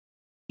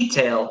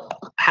detail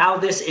how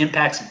this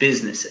impacts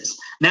businesses.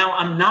 Now,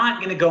 I'm not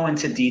going to go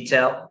into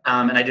detail,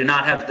 and I do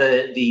not have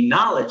the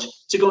knowledge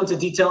to go into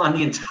detail on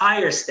the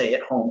entire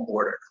stay-at-home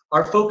order.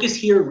 Our focus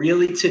here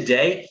really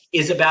today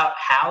is about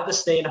how the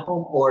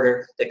stay-at-home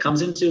order that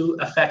comes into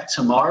effect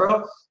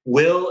tomorrow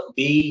will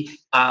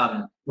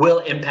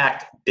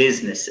impact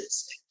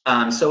businesses.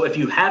 So if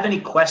you have any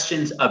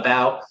questions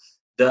about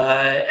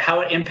how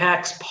it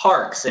impacts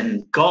parks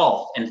and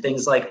golf and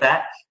things like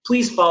that,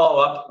 please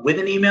follow up with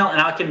an email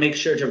and I can make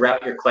sure to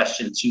route your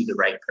question to the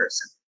right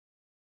person.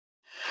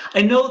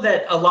 I know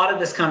that a lot of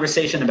this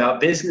conversation about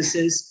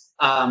businesses,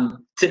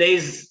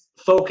 today's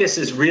focus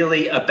is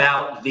really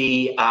about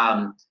the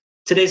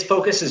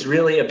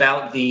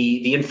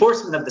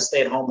enforcement of the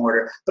stay-at-home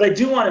order, but I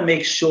do want to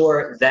make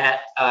sure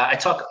that I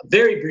talk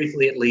very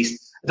briefly at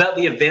least about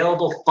the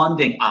available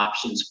funding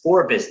options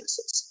for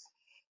businesses.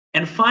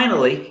 And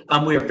finally,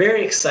 we are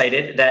very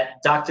excited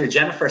that Dr.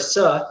 Jennifer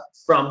Suh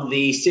from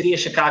the City of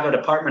Chicago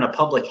Department of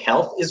Public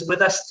Health is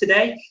with us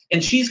today,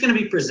 and she's going to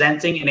be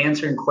presenting and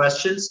answering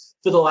questions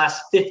for the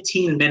last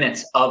 15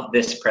 minutes of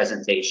this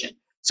presentation.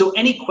 So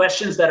any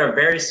questions that are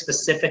very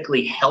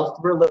specifically health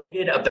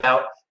related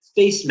about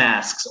face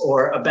masks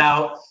or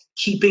about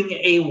keeping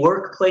a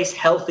workplace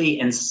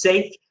healthy and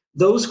safe,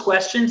 those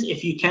questions,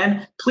 if you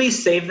can,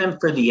 please save them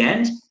for the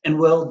end, and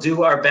we'll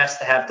do our best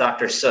to have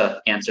Dr. Suh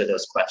answer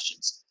those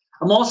questions.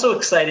 I'm also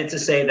excited to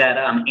say that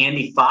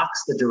Andy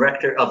Fox, the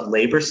Director of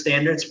Labor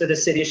Standards for the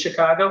City of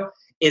Chicago,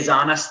 is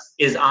on this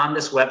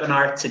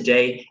webinar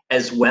today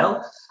as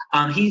well.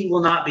 He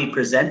will not be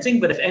presenting,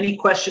 but if any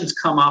questions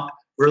come up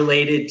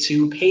related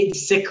to paid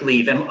sick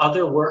leave and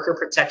other worker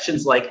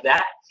protections like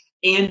that,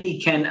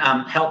 Andy can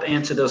help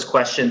answer those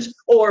questions,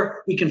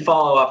 or we can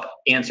follow up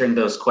answering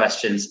those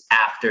questions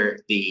after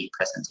the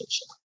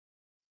presentation.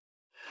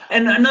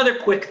 And another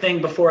quick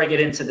thing before I get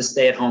into the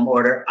stay-at-home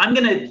order, I'm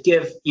going to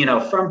give,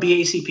 from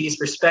BACP's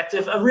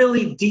perspective, a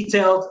really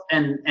detailed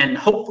and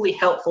hopefully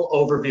helpful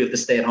overview of the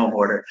stay-at-home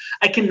order.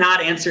 I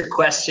cannot answer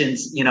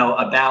questions,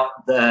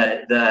 about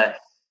the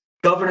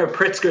Governor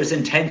Pritzker's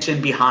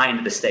intention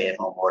behind the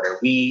stay-at-home order.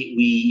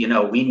 We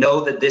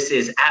know that this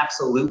is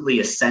absolutely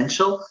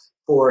essential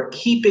for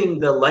keeping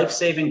the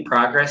life-saving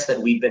progress that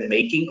we've been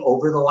making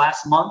over the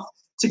last month,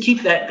 to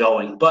keep that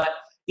going. But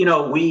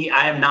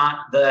I am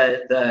not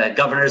the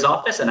governor's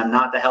office, and I'm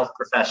not the health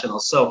professional,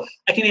 so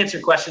I can answer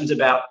questions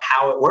about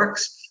how it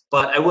works,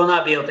 but I will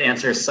not be able to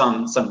answer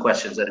some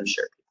questions that I'm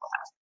sure people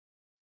have.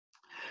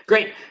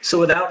 Great. So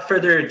without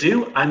further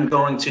ado, I'm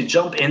going to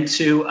jump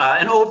into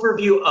an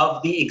overview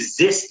of the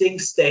existing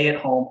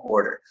stay-at-home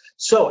order.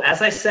 So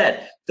as I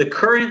said, the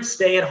current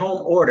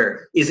stay-at-home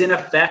order is in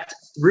effect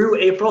through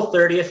April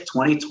 30th,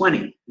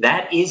 2020.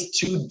 That is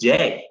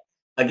today.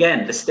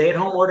 Again, the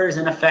stay-at-home order is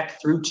in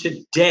effect through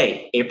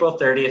today, April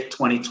 30th,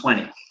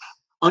 2020.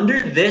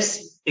 Under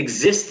this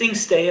existing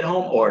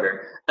stay-at-home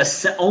order,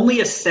 only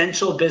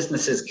essential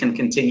businesses can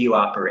continue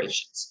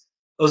operations.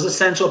 Those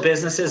essential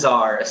businesses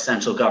are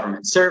essential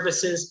government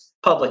services,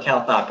 public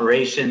health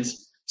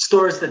operations,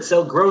 stores that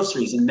sell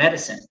groceries and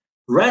medicine.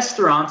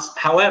 Restaurants,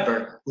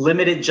 however,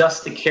 limited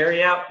just to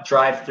carry-out,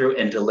 drive-through,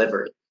 and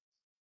delivery.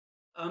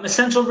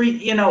 Essential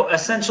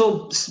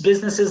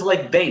businesses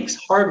like banks,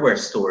 hardware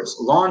stores,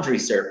 laundry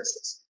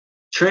services,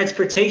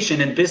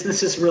 transportation and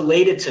businesses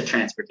related to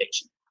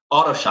transportation,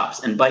 auto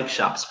shops and bike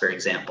shops, for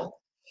example.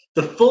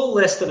 The full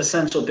list of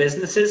essential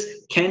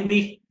businesses can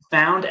be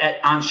found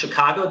on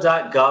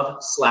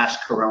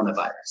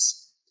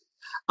chicago.gov/coronavirus.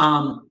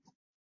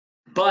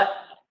 But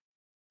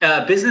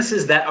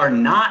businesses that are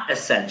not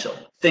essential,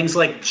 things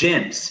like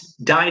gyms,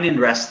 dine-in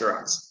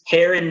restaurants,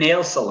 hair and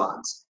nail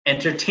salons,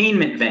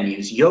 entertainment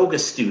venues, yoga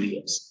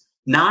studios,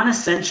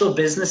 non-essential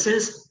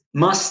businesses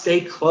must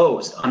stay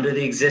closed under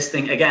the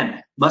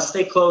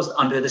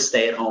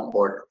stay-at-home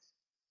order.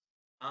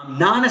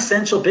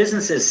 Non-essential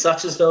businesses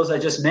such as those I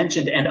just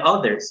mentioned and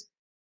others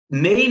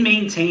may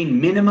maintain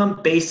minimum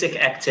basic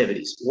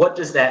activities. What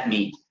does that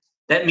mean?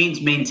 That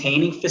means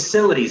maintaining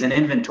facilities and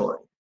inventory,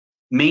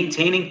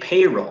 maintaining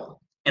payroll,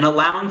 and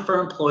allowing for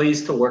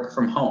employees to work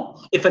from home.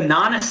 If a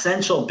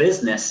non-essential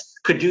business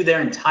could do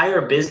their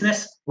entire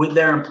business with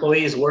their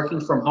employees working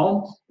from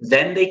home,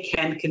 then they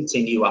can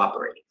continue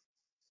operating.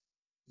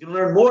 You can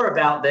learn more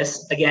about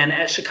this, again,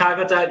 at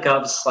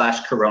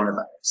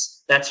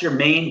chicago.gov/coronavirus. That's your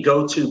main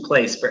go-to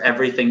place for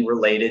everything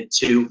related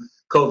to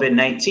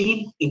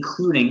COVID-19,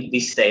 including the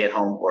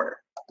stay-at-home order.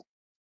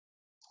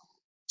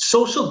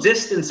 Social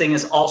distancing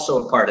is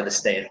also a part of the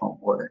stay-at-home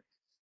order.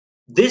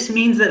 This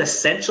means that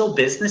essential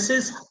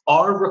businesses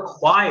are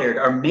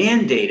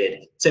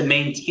mandated to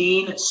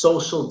maintain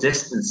social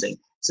distancing.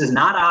 This is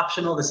not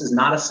optional. This is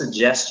not a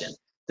suggestion.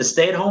 The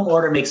stay-at-home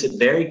order makes it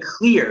very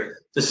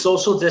clear the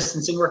social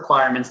distancing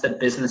requirements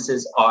that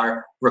businesses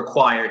are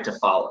required to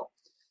follow.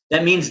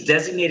 That means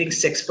designating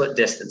 6-foot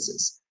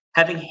distances,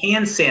 having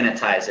hand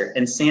sanitizer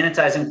and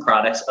sanitizing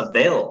products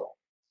available,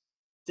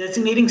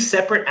 designating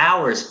separate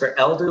hours for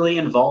elderly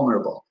and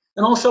vulnerable,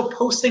 and also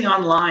posting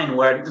online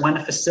when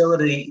a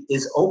facility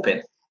is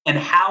open and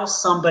how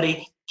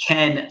somebody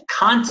can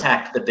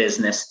contact the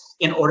business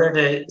in order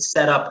to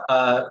set up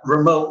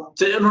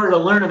in order to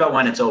learn about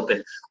when it's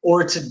open,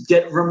 or to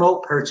get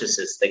remote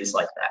purchases, things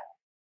like that.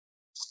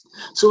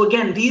 So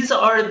again, these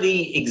are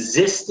the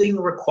existing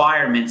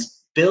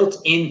requirements built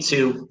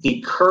into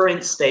the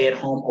current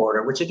stay-at-home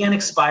order, which again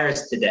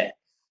expires today.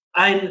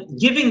 I'm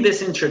giving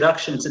this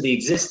introduction to the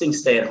existing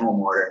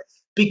stay-at-home order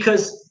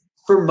because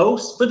for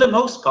the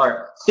most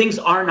part, things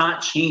are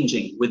not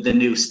changing with the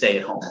new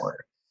stay-at-home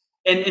order.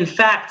 And in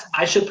fact,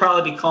 I should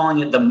probably be calling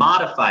it the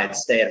modified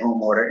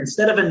stay-at-home order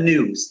instead of a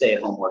new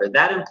stay-at-home order.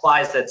 That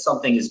implies that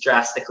something is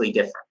drastically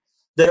different.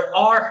 There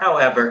are,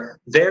 however,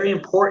 very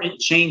important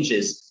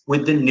changes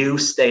with the new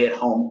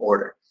stay-at-home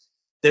order.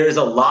 There is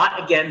a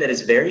lot, again, that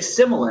is very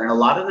similar, and a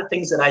lot of the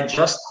things that I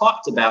just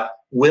talked about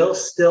will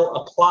still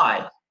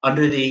apply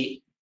under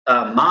the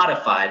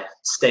modified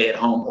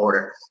stay-at-home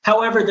order.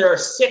 However, there are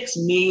 6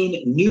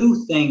 main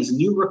new things,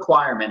 new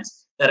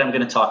requirements that I'm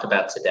going to talk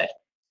about today.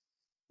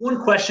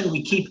 One question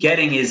we keep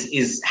getting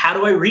is how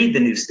do I read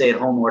the new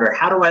stay-at-home order?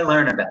 How do I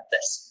learn about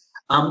this?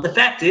 The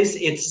fact is,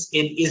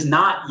 it is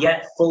not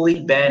yet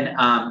fully been,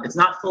 it's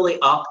not fully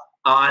up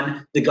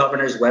on the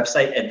governor's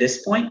website at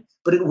this point,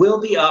 but it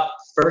will be up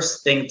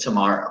first thing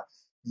tomorrow.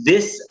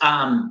 This,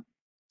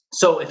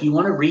 so if you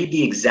want to read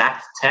the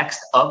exact text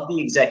of the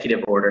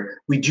executive order,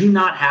 we do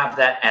not have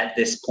that at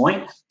this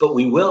point, but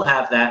we will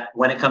have that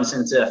when it comes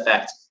into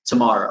effect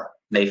tomorrow,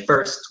 May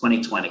 1st,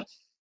 2020.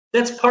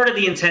 That's part of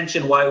the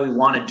intention why we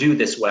want to do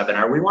this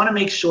webinar. We want to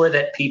make sure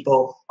that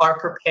people are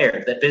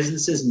prepared, that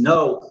businesses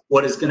know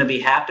what is going to be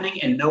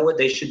happening and know what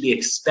they should be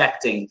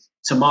expecting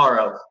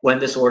tomorrow when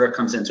this order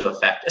comes into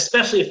effect,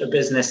 especially if a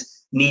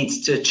business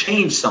needs to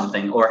change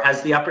something or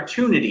has the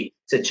opportunity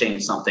to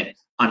change something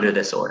under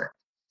this order.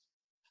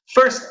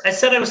 First, I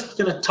said I was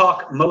going to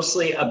talk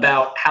mostly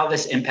about how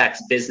this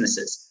impacts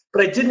businesses,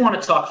 but I did want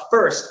to talk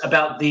first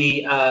about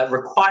the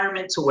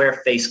requirement to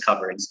wear face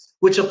coverings,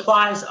 which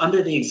applies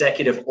under the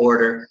executive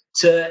order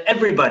to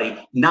everybody,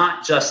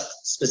 not just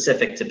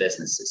specific to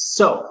businesses.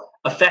 So,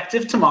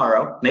 effective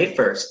tomorrow, May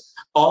 1st,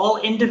 all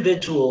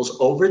individuals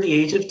over the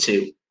age of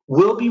 2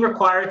 will be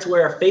required to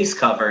wear a face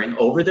covering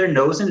over their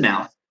nose and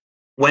mouth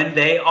when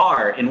they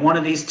are in one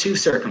of these 2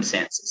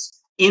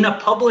 circumstances: in a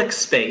public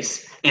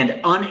space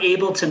and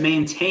unable to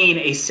maintain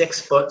a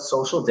 6-foot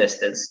social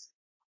distance,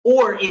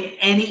 or in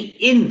any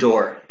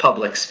indoor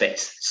public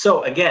space.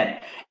 So again,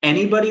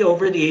 anybody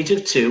over the age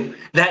of 2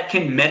 that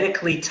can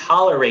medically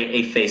tolerate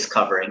a face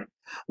covering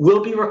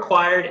will be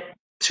required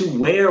to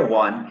wear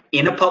one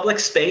in a public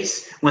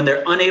space when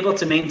they're unable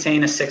to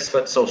maintain a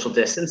 6-foot social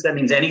distance. That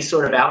means any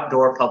sort of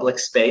outdoor public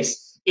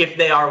space if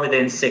they are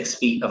within 6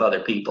 feet of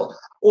other people,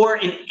 or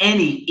in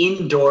any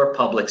indoor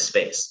public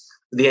space.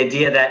 The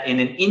idea that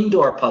in an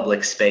indoor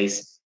public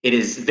space, it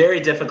is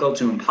very difficult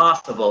to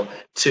impossible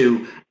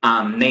to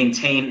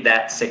maintain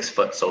that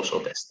 6-foot social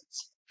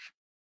distance.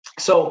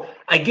 So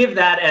I give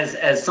that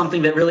as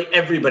something that really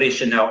everybody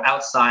should know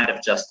outside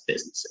of just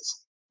businesses.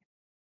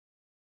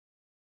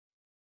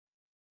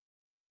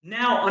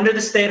 Now, under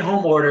the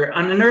stay-at-home order,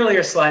 on an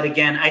earlier slide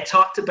again, I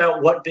talked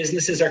about what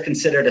businesses are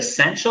considered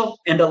essential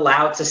and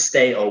allowed to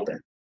stay open.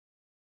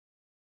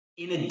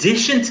 In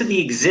addition to the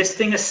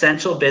existing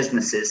essential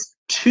businesses,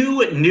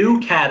 2 new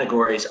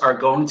categories are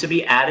going to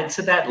be added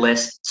to that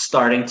list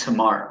starting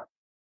tomorrow.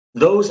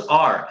 Those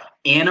are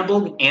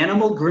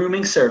animal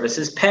grooming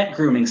services, pet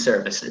grooming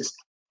services,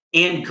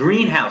 and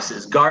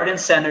greenhouses, garden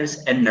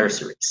centers, and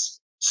nurseries.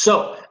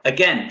 So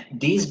again,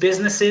 these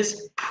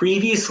businesses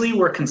previously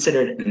were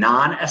considered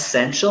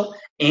non-essential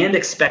and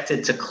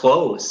expected to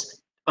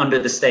close under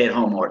the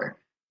stay-at-home order.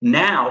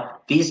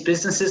 Now, these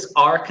businesses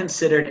are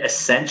considered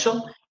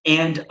essential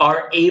and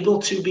are able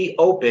to be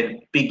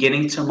open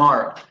beginning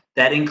tomorrow.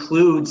 That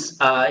includes,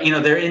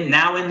 they're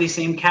now in the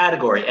same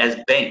category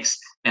as banks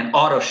and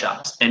auto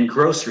shops and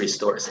grocery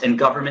stores and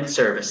government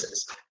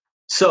services.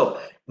 So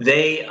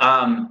they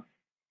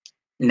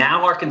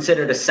now are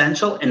considered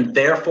essential and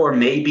therefore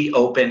may be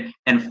open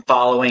and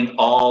following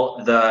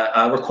all the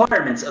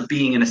requirements of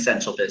being an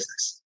essential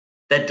business.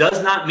 That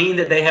does not mean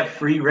that they have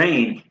free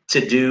reign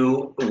to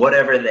do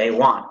whatever they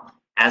want.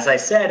 As I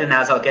said, and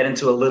as I'll get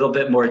into a little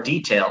bit more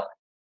detail,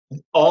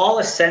 all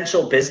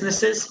essential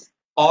businesses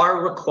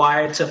are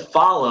required to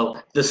follow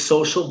the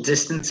social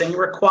distancing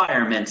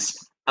requirements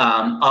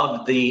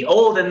of the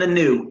old and the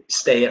new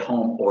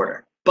stay-at-home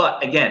order.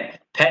 But again,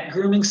 pet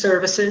grooming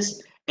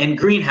services and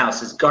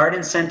greenhouses,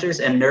 garden centers,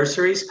 and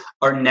nurseries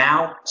are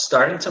now,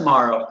 starting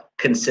tomorrow,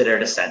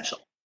 considered essential.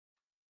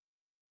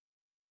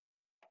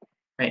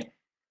 Right.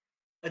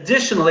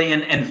 Additionally,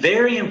 and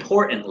very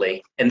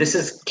importantly, and this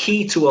is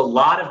key to a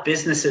lot of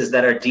businesses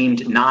that are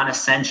deemed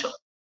non-essential,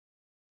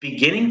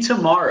 beginning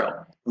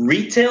tomorrow,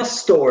 retail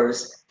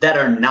stores that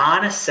are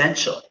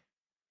non-essential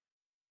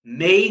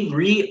may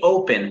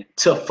reopen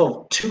to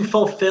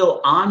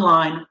fulfill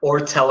online or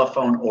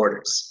telephone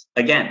orders.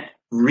 Again,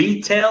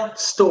 retail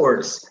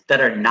stores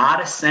that are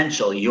not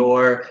essential,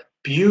 your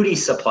beauty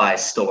supply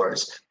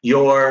stores,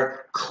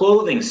 your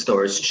clothing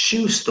stores,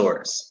 shoe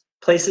stores,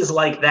 places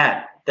like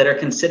that that are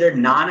considered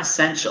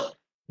non-essential,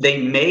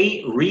 they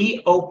may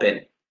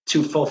reopen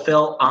to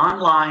fulfill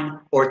online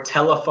or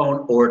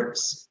telephone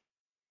orders.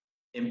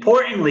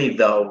 Importantly,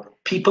 though,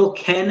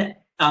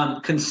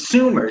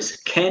 consumers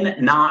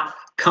cannot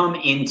come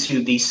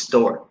into the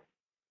store.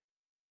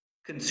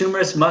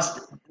 Consumers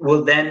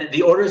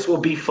the orders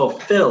will be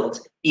fulfilled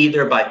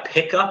either by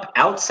pickup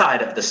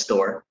outside of the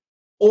store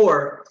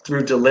or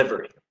through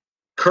delivery.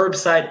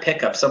 Curbside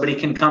pickup, somebody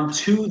can come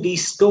to the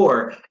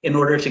store in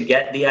order to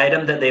get the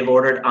item that they've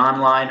ordered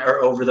online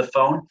or over the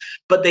phone,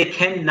 but they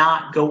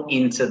cannot go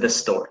into the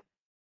store.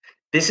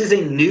 This is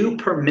a new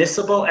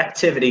permissible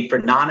activity for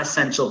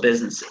non-essential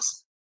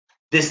businesses.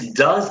 This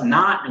does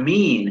not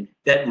mean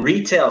that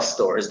retail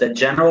stores, that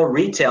general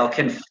retail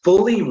can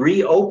fully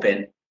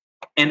reopen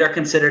and are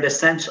considered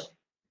essential.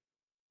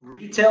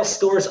 Retail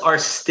stores are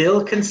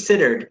still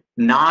considered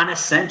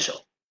non-essential.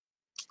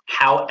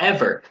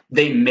 However,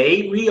 they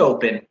may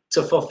reopen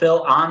to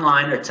fulfill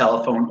online or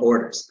telephone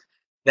orders.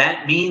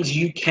 That means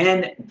you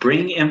can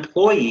bring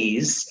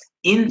employees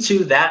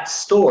into that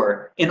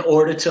store in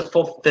order to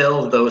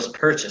fulfill those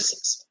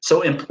purchases.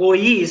 So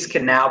employees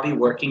can now be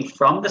working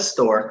from the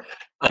store,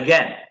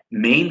 again,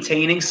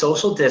 maintaining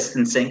social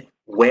distancing,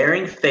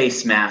 wearing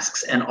face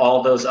masks, and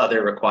all those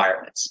other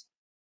requirements.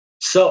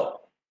 So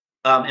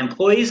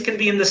employees can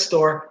be in the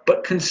store,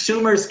 but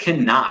consumers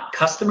cannot.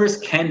 Customers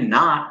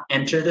cannot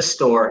enter the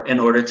store in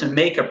order to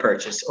make a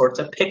purchase or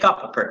to pick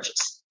up a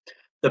purchase.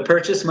 The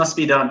purchase must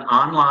be done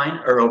online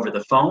or over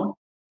the phone,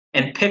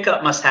 and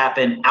pickup must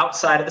happen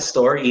outside of the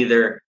store,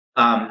 either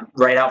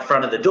right out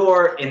front of the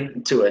door,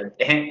 into a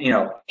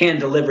hand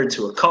delivered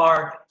to a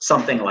car,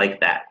 something like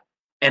that,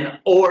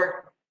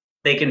 or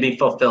they can be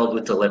fulfilled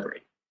with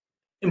delivery.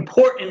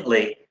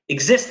 Importantly,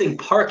 existing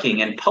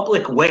parking and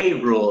public way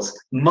rules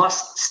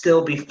must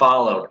still be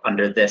followed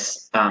under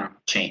this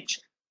change.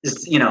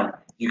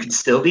 You can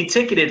still be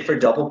ticketed for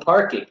double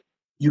parking.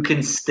 You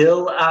can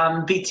still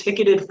be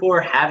ticketed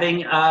for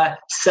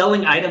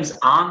selling items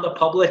on the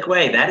public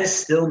way. That is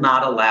still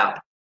not allowed.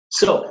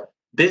 So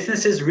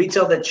businesses,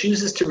 retail that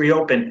chooses to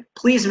reopen,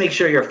 please make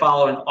sure you're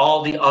following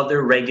all the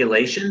other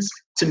regulations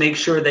to make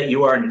sure that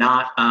you are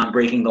not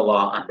breaking the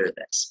law under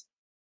this.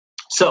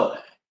 So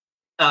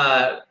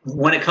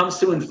when it comes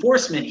to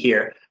enforcement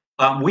here,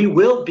 we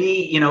will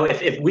be,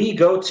 if we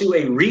go to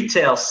a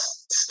retail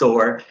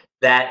store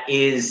that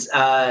is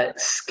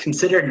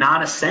considered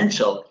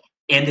non-essential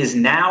and is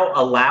now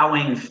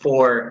allowing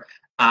for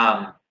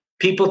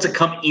people to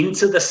come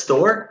into the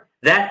store,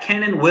 that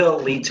can and will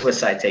lead to a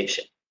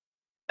citation.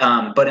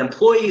 But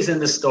employees in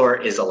the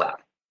store is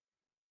allowed.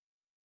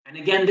 And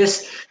again,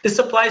 this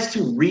applies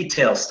to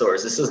retail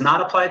stores. This does not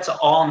apply to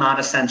all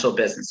non-essential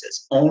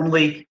businesses,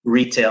 only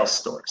retail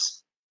stores.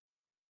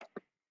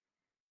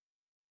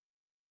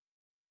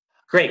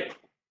 Great.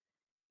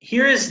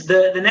 Here is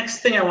the next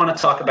thing I want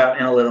to talk about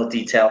in a little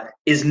detail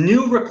is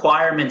new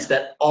requirements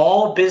that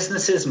all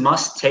businesses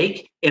must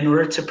take in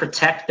order to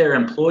protect their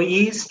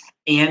employees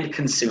and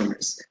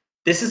consumers.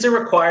 This is a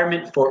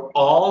requirement for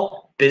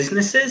all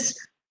businesses,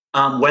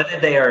 whether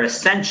they are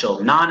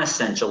essential,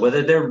 non-essential,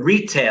 whether they're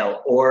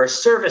retail or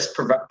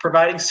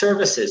providing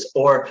services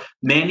or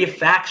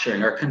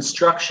manufacturing or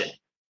construction.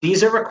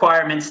 These are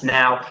requirements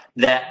now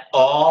that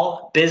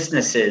all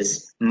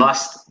businesses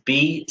must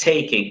be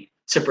taking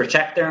to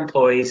protect their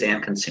employees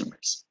and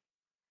consumers.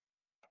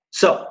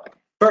 So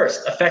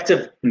first,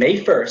 effective May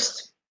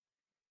 1st,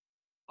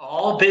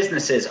 all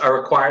businesses are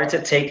required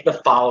to take the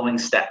following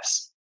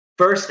steps.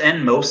 First,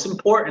 and most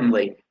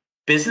importantly,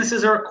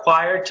 businesses are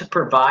required to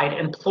provide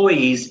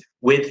employees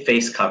with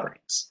face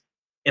coverings.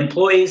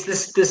 Employees,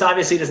 this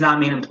obviously does not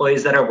mean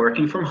employees that are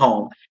working from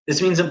home.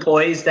 This means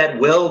employees that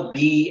will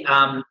be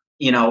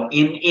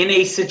in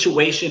a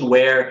situation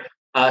where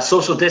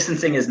social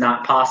distancing is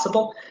not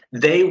possible.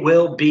 They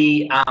will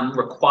be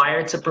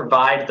required to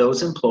provide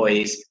those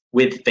employees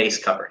with face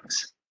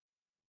coverings.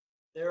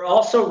 They're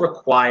also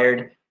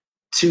required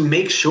to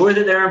make sure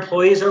that their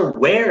employees are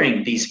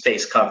wearing these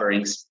face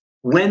coverings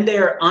when they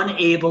are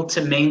unable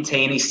to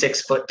maintain a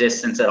 6-foot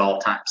distance at all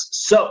times.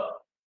 So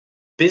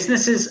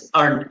employees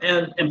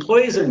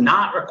are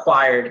not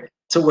required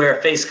to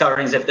wear face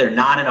coverings if they're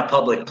not in a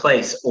public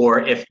place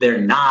or if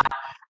they're not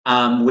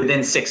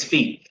within 6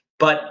 feet.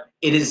 But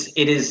it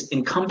is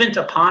incumbent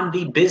upon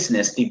the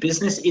business. The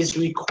business is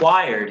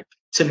required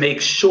to make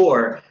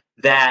sure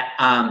that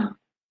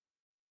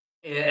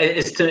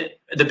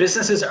the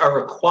businesses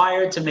are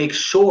required to make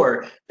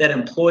sure that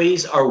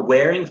employees are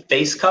wearing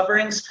face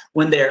coverings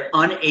when they're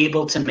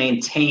unable to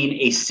maintain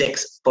a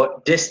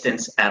 6-foot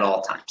distance at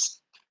all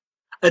times.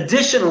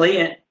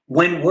 Additionally,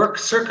 when work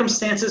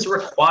circumstances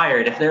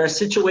required, if there are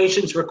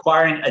situations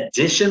requiring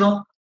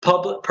additional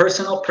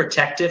personal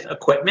protective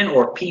equipment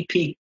or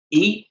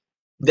PPE,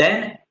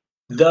 then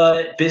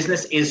the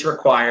business is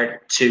required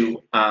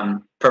to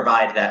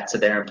provide that to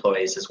their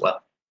employees as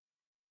well.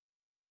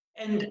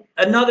 And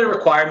another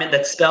requirement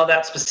that's spelled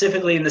out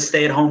specifically in the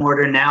stay-at-home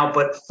order now,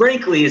 but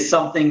frankly is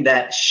something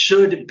that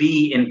should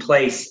be in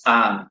place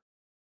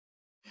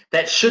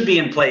that should be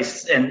in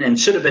place and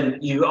should have been,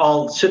 you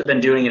all should have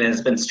been doing it and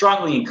has been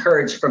strongly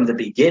encouraged from the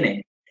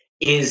beginning,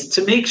 is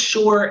to make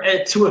sure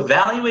to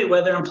evaluate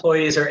whether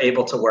employees are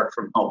able to work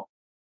from home.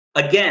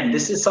 Again,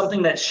 this is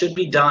something that should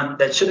be done,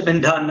 that should have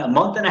been done a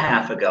month and a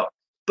half ago.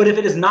 But if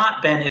it has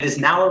not been, it is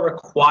now a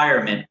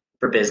requirement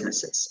for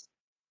businesses.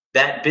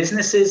 That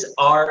businesses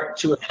are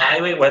to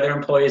evaluate whether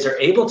employees are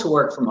able to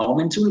work from home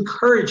and to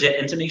encourage it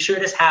and to make sure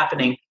it is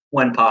happening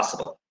when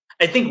possible.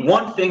 I think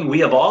one thing we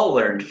have all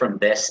learned from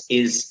this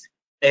is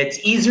it's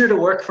easier to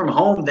work from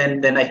home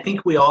than I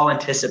think we all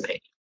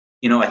anticipate.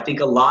 You know, I think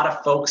a lot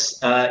of folks,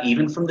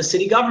 even from the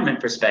city government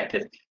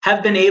perspective,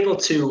 have been able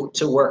to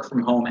work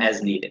from home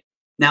as needed.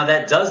 Now,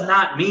 that does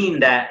not mean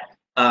that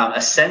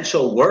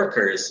essential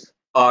workers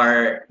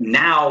are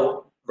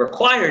now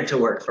required to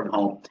work from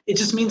home. It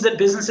just means that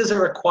businesses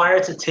are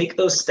required to take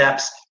those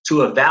steps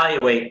to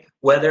evaluate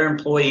whether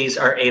employees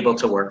are able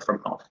to work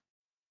from home.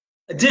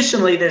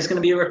 Additionally, there's going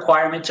to be a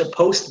requirement to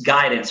post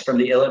guidance from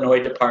the Illinois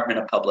Department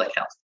of Public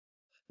Health.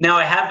 Now,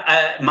 I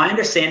have my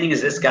understanding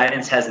is this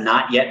guidance has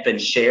not yet been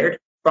shared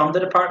from the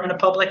Department of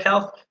Public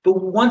Health,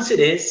 but once it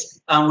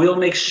is, we'll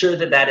make sure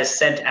that that is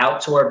sent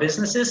out to our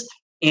businesses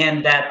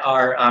and that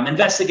our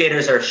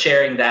investigators are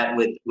sharing that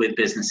with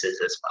businesses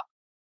as well.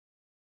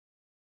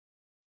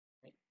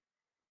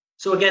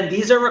 So again,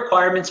 these are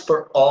requirements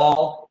for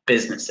all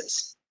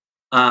businesses.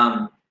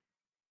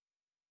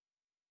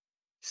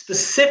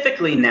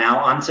 Specifically now,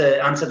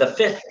 onto the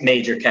fifth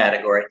major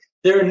category,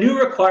 there are new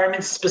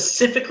requirements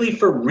specifically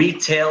for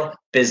retail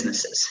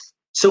businesses.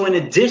 So in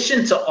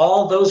addition to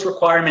all those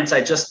requirements I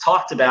just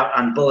talked about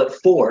on bullet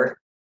 4,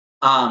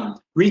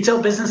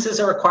 retail businesses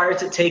are required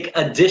to take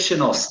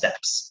additional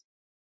steps.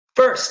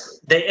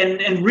 First,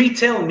 and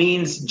retail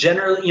means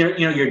generally,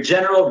 your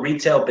general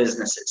retail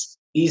businesses.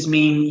 These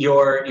mean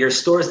your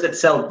stores that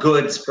sell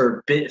goods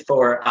for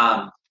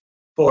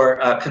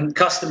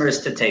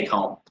customers to take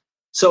home.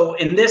 So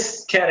in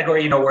this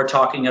category, we're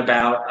talking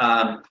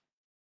about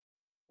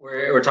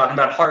we're talking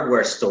about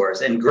hardware stores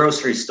and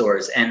grocery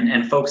stores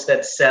and folks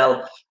that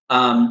sell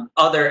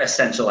other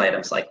essential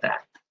items like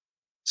that.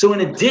 So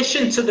in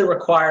addition to the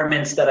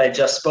requirements that I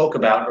just spoke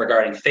about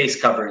regarding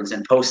face coverings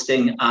and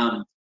posting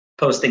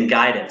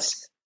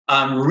guidance,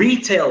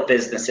 retail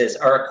businesses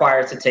are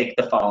required to take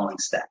the following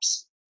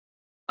steps.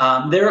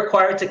 They're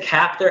required to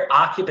cap their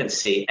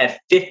occupancy at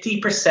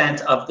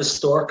 50% of the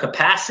store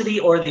capacity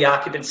or the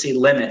occupancy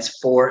limits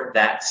for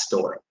that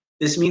store.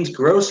 This means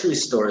grocery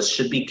stores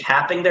should be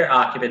capping their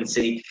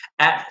occupancy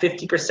at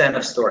 50%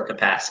 of store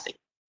capacity.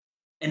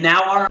 And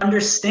now our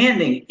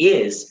understanding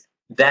is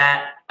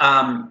that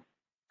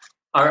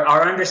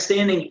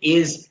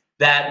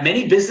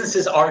many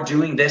businesses are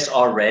doing this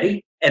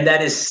already, and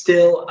that is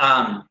still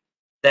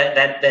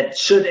that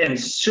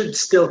should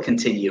still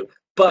continue.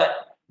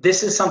 But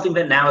this is something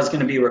that now is going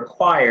to be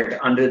required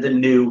under the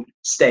new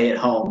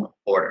stay-at-home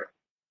order.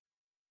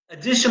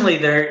 Additionally,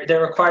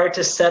 they're required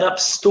to set up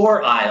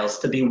store aisles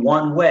to be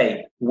one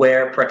way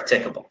where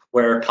practicable,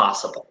 where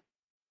possible.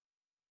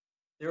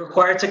 They're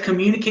required to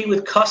communicate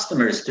with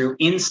customers through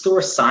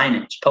in-store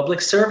signage,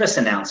 public service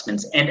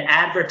announcements, and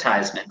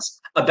advertisements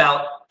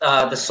about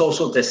the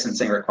social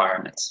distancing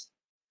requirements.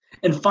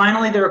 And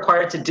finally, they're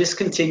required to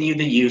discontinue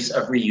the use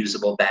of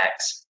reusable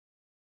bags.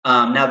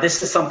 Now,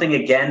 this is something,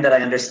 again, that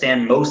I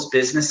understand most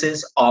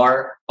businesses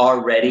are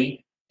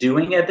already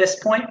doing at this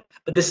point,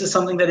 but this is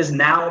something that is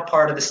now a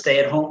part of the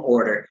stay-at-home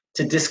order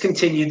to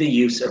discontinue the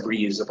use of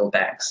reusable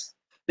bags.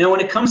 Now, when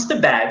it comes to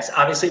bags,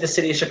 obviously the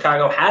City of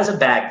Chicago has a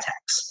bag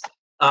tax.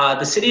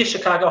 The City of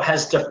Chicago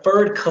has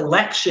deferred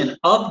collection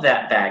of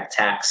that bag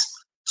tax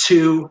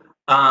to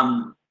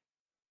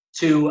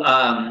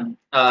June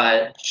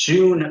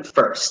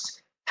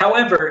 1st.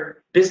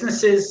 However,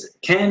 businesses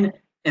can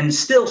and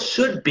still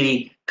should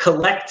be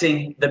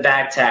collecting the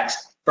bag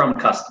tax from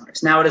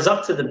customers. Now, it is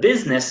up to the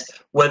business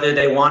whether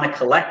they want to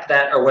collect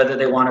that or whether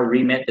they want to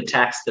remit the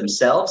tax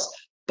themselves.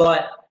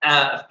 But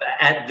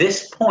at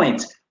this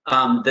point,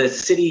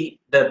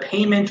 the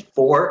payment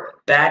for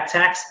bag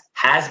tax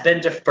has been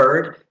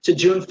deferred to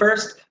June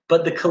 1st,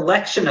 but the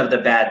collection of the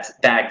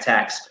bag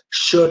tax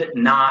should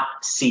not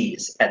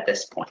cease at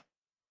this point.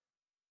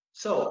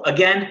 So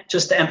again,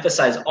 just to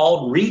emphasize,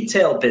 all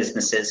retail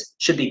businesses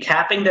should be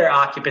capping their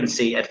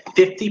occupancy at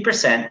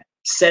 50%,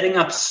 setting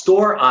up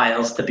store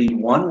aisles to be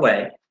one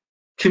way,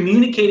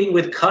 communicating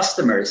with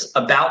customers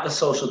about the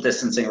social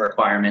distancing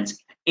requirements,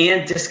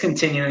 and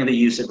discontinuing the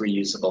use of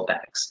reusable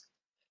bags.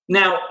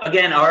 Now,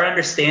 again, our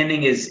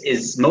understanding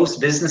is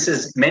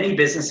many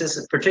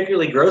businesses,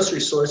 particularly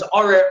grocery stores,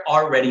 are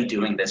already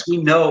doing this. We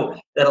know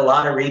that a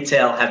lot of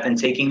retail have been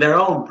taking their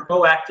own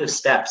proactive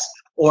steps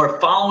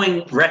or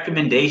following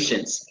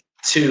recommendations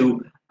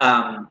to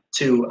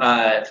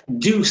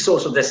do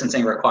social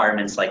distancing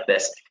requirements like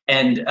this.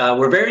 And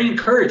we're very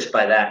encouraged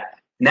by that.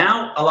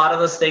 Now, a lot of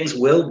those things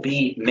will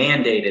be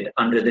mandated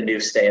under the new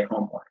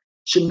stay-at-home order.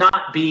 Should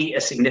not be a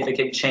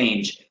significant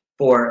change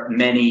for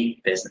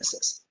many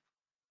businesses.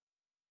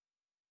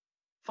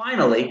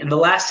 Finally, in the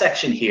last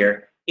section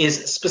here,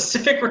 is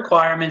specific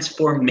requirements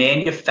for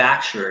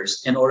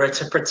manufacturers in order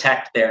to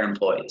protect their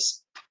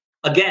employees.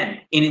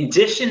 Again, in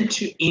addition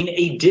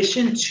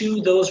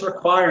to those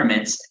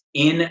requirements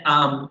in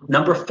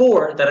number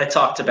 4 that I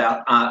talked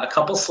about a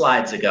couple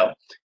slides ago,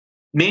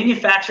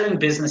 manufacturing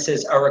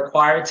businesses are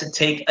required to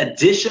take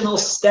additional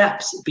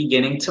steps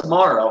beginning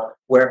tomorrow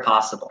where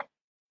possible.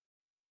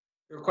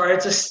 They're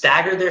required to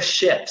stagger their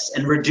shifts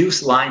and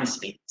reduce line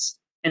speeds,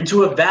 and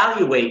to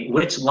evaluate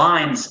which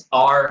lines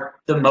are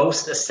the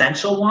most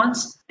essential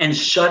ones and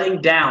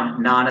shutting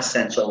down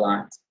non-essential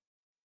lines.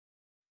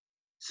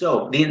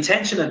 So the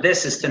intention of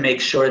this is to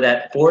make sure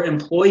that for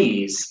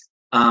employees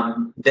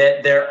that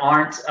there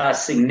aren't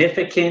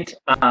significant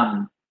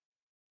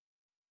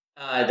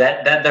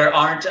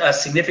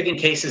significant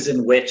cases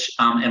in which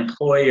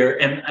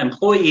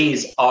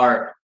employees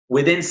are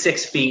within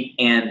 6 feet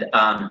and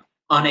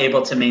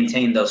unable to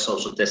maintain those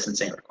social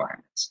distancing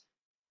requirements.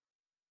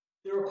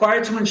 They're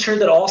required to ensure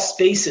that all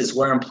spaces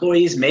where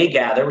employees may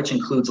gather, which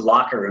includes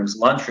locker rooms,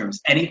 lunchrooms,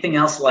 anything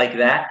else like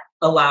that,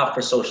 allow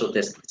for social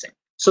distancing.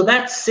 So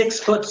that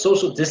 6-foot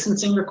social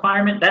distancing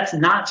requirement, that's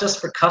not just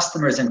for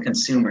customers and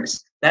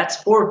consumers.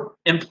 That's for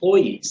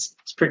employees,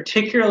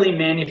 particularly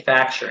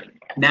manufacturing,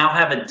 now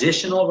have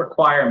additional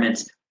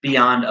requirements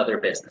beyond other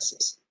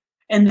businesses.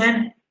 And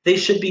then they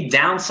should be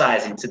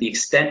downsizing to the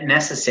extent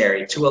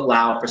necessary to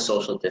allow for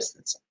social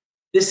distancing.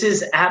 This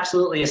is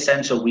absolutely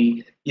essential.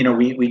 We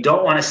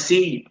don't want to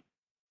see,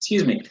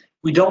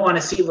 we don't want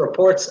to see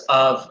reports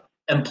of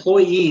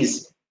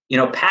employees,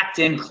 packed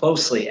in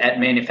closely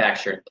at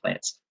manufacturing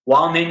plants.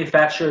 While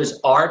manufacturers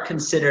are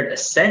considered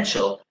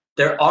essential,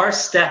 there are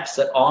steps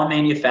that all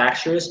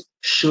manufacturers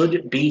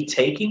should be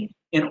taking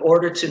in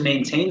order to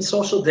maintain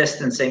social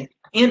distancing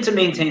and to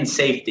maintain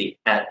safety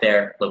at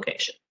their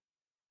location.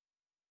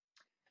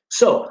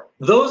 So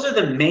those are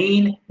the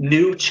main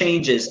new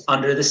changes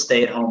under the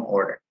stay-at-home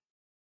order.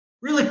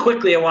 Really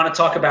quickly, I want to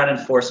talk about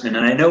enforcement.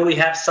 And I know we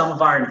have some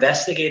of our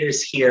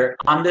investigators here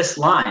on this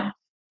line,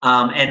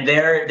 and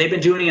they've been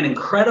doing an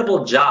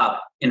incredible job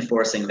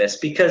enforcing this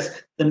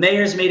because the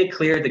mayor's made it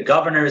clear, the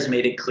governor has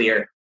made it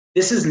clear,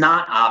 this is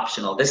not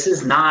optional. This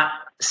is not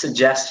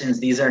suggestions.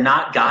 These are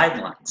not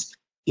guidelines.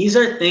 These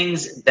are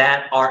things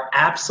that are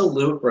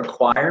absolute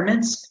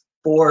requirements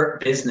for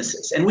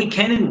businesses. And we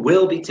can and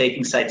will be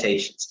taking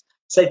citations.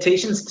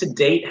 Citations to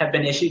date have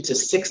been issued to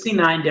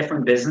 69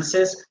 different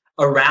businesses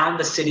around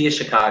the city of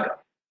Chicago.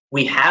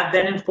 We have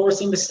been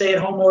enforcing the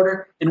stay-at-home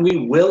order, and we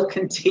will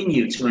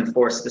continue to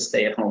enforce the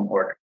stay-at-home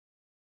order.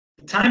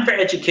 The time for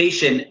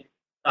education,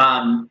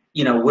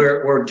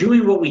 we're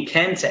doing what we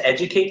can to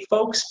educate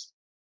folks,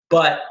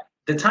 but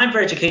the time for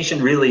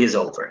education really is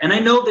over. And I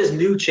know there's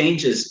new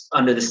changes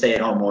under the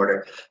stay-at-home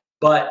order,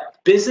 but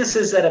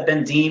businesses that have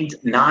been deemed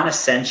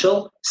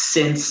non-essential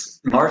since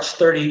March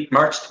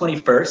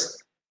 21st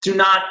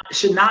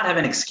should not have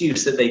an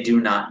excuse that they do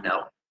not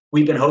know.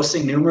 We've been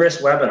hosting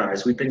numerous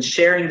webinars. We've been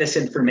sharing this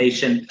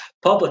information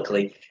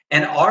publicly,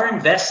 and our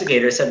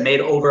investigators have made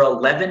over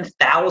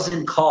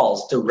 11,000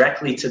 calls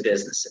directly to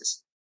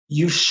businesses.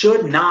 You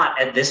should not,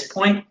 at this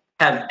point,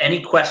 have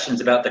any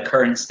questions about the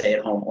current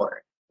stay-at-home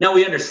order. Now,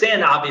 we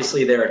understand,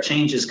 obviously, there are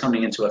changes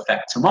coming into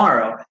effect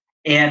tomorrow,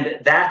 and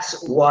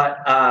that's what,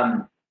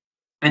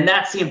 and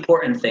that's the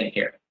important thing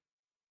here.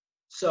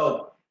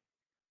 So,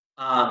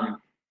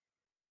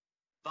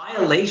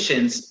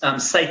 violations,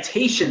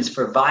 citations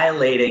for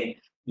violating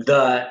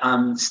the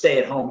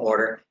stay-at-home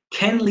order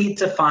can lead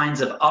to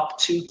fines of up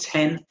to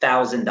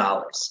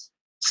 $10,000.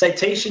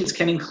 Citations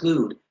can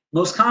include,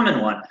 most common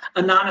one,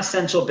 a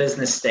non-essential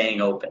business staying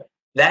open.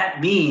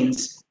 That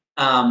means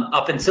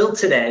up until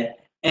today,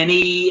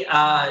 any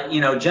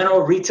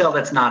general retail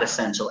that's not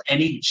essential,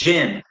 any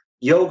gym,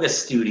 yoga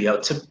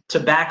studio,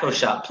 tobacco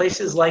shop,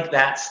 places like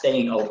that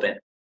staying open.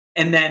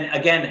 And then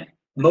again,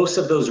 most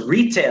of those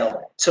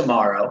retail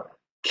tomorrow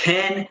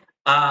can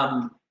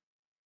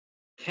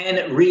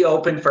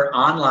reopen for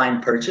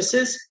online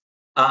purchases.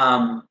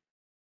 But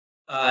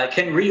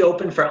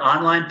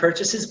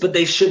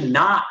they should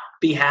not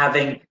be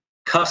having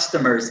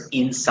customers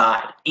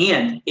inside.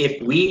 And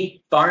if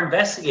our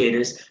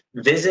investigators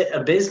visit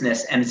a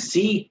business and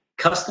see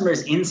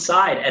customers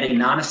inside at a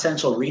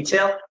non-essential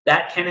retail,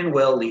 that can and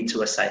will lead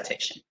to a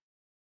citation.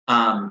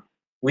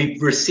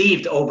 We've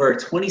received over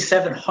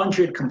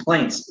 2,700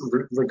 complaints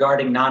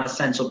regarding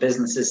non-essential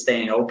businesses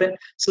staying open.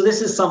 So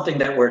this is something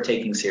that we're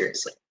taking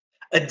seriously.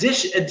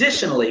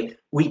 Additionally,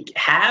 we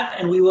have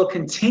and we will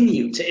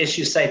continue to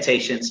issue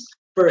citations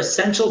for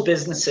essential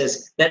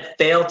businesses that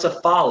fail to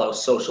follow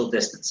social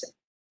distancing.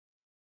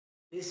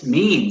 This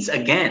means,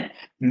 again,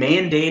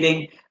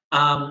 mandating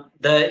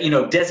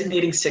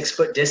designating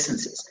 6-foot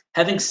distances,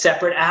 having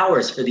separate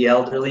hours for the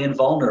elderly and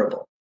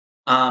vulnerable,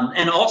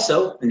 and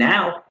also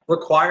now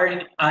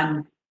requiring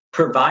and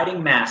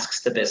providing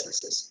masks to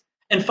businesses.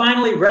 And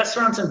finally,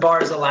 restaurants and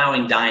bars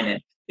allowing dine-in.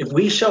 If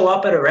we show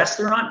up at a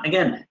restaurant,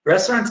 again,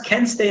 restaurants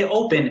can stay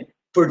open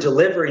for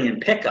delivery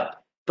and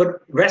pickup,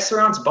 but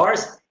restaurants,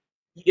 bars,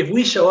 if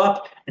we show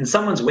up and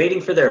someone's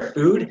waiting for their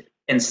food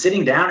and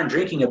sitting down and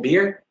drinking a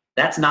beer,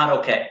 that's not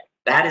okay.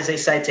 That is a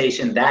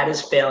citation. That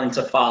is failing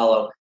to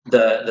follow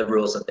the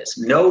rules of this.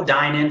 No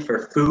dine-in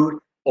for food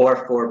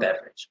or for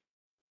beverage.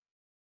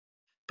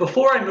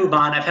 Before I move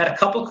on, I've had a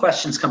couple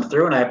questions come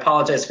through, and I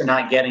apologize for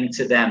not getting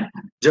to them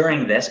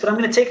during this, but I'm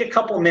going to take a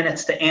couple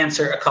minutes to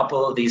answer a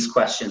couple of these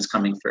questions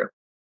coming through.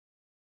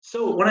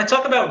 So when I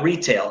talk about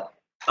retail,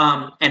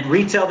 and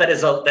retail that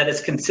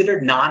is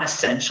considered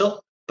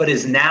non-essential, but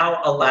is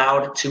now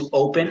allowed to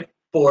open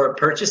for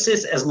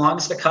purchases as long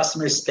as the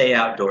customers stay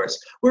outdoors,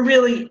 we're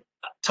really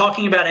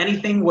talking about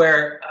anything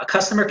where a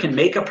customer can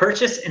make a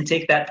purchase and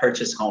take that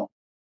purchase home.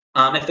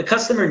 If the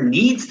customer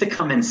needs to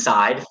come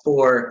inside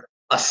for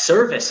a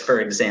service, for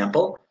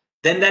example,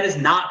 then that is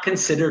not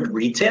considered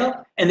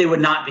retail, and they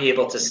would not be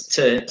able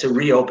to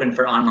reopen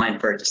for online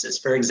purchases.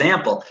 For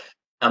example,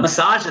 a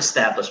massage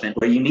establishment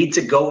where you need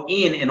to go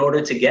in order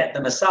to get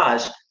the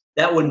massage,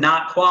 that would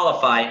not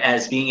qualify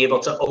as being able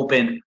to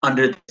open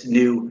under this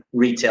new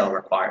retail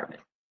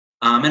requirement.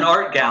 An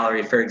art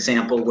gallery, for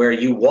example, where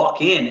you walk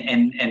in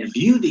and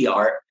view the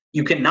art,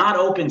 you cannot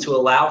open to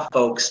allow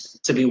folks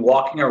to be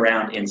walking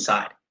around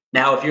inside.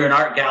 Now, if you're an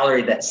art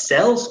gallery that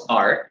sells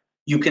art,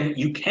 you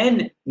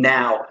can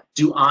now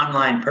do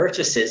online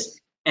purchases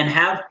and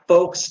have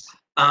folks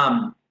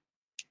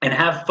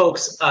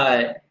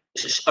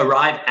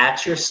arrive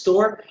at your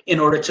store in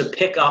order to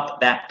pick up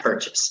that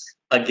purchase.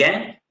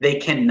 Again, they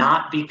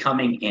cannot be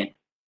coming in.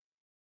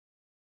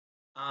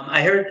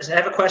 I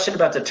have a question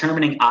about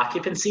determining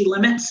occupancy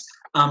limits.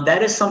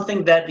 That is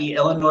something that the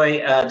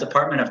Illinois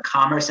Department of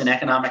Commerce and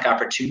Economic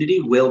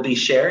Opportunity will be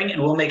sharing,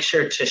 and we'll make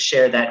sure to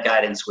share that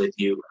guidance with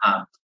you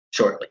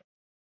shortly.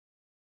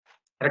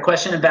 I had a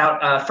question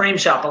about Frame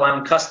Shop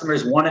allowing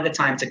customers one at a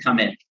time to come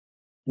in.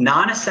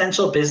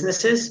 Non-essential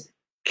businesses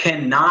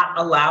cannot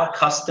allow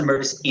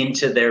customers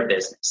into their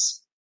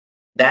business.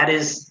 That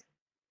is,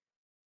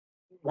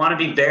 want to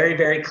be very,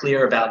 very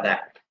clear about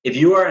that. If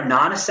you are a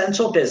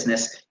non-essential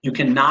business, you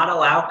cannot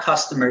allow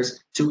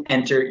customers to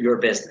enter your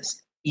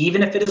business,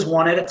 even if it is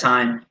one at a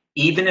time,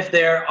 even if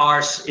there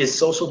is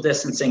social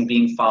distancing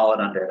being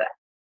followed under that.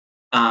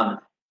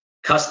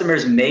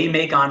 Customers may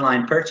make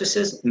online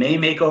purchases, may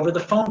make over the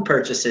phone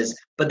purchases,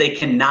 but they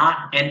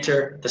cannot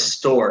enter the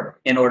store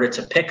in order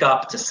to pick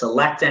up, to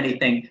select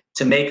anything,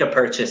 to make a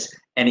purchase,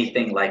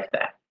 anything like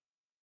that.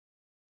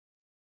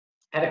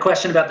 I had a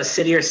question about the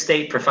city or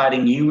state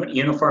providing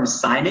uniform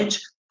signage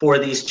for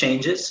these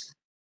changes.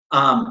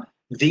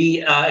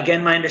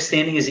 Again, my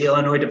understanding is the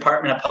Illinois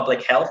Department of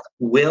Public Health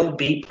will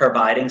be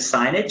providing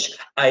signage.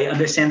 I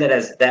understand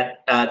that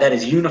that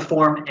is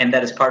uniform and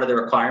that is part of the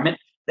requirement.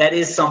 That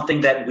is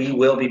something that we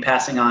will be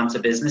passing on to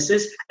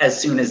businesses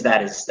as soon as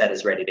that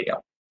is ready to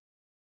go.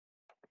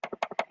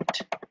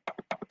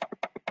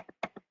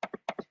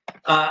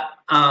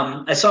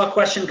 I saw a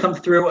question come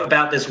through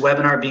about this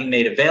webinar being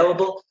made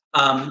available.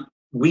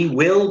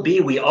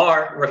 We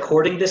are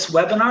recording this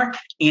webinar,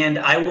 and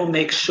I will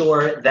make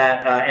sure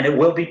that, and it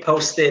will be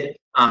posted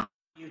on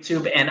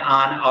YouTube and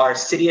on our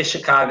City of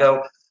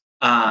Chicago,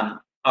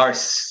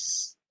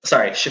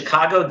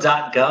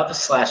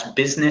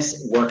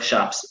 chicago.gov/business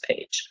workshops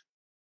page.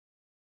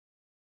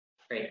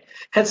 Great.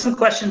 Had some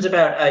questions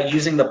about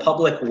using the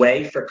public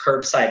way for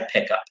curbside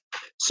pickup.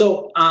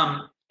 So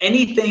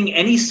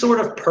any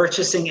sort of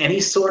purchasing, any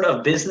sort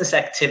of business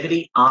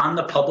activity on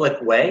the public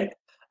way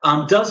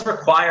does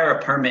require a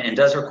permit and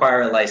does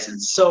require a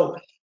license. So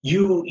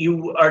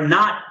you are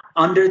not,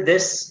 under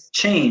this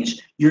change,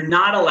 you're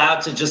not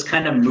allowed to just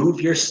kind of move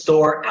your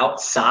store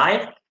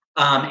outside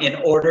in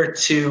order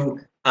to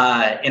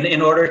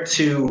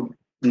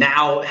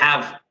now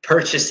have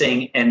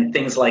purchasing and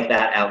things like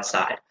that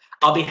outside.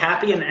 I'll be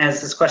happy, and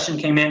as this question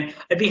came in,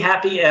 I'd be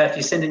happy if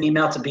you send an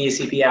email to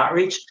BACP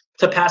Outreach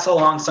to pass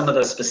along some of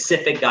the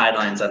specific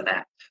guidelines on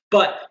that.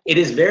 But it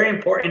is very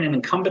important and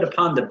incumbent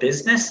upon the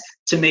business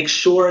to make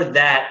sure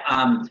that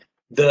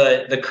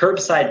the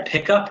curbside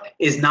pickup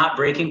is not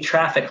breaking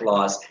traffic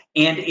laws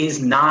and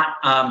is not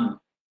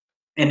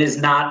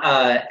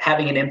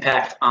having an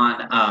impact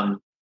on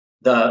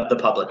the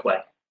public way.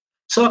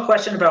 So a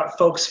question about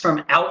folks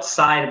from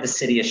outside of the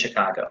city of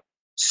Chicago.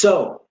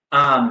 So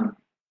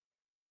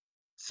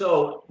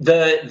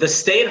the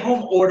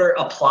stay-at-home order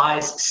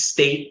applies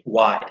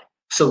statewide.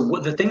 So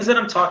the things that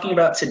I'm talking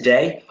about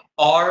today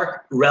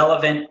are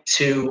relevant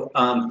to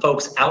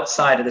folks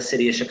outside of the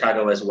city of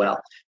Chicago as well.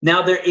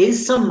 Now, there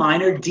is some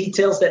minor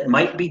details that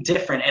might be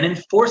different, and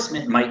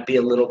enforcement might be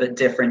a little bit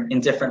different in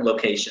different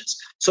locations.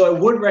 So I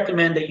would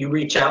recommend that you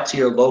reach out to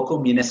your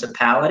local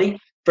municipality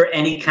for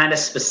any kind of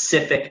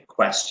specific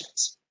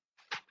questions.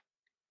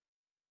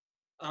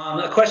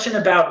 A question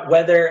about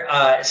whether,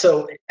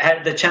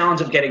 the challenge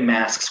of getting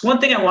masks.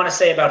 One thing I want to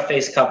say about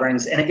face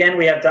coverings, and again,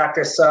 we have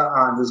Dr. Suh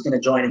on, who's going to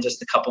join in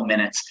just a couple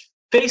minutes.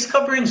 Face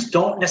coverings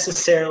don't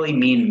necessarily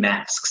mean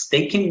masks.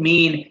 They can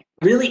mean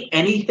really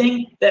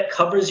anything that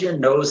covers your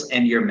nose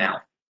and your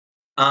mouth.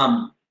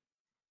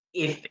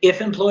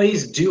 If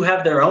employees do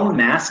have their own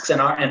masks and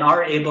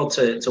are able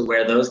to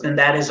wear those, then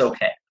that is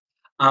okay.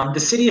 The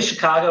city of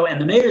Chicago and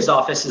the mayor's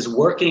office is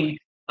working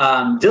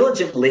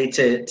diligently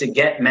to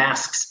get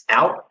masks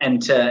out,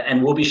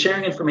 and we'll be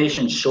sharing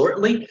information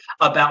shortly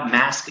about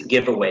mask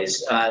giveaways.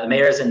 The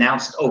mayor has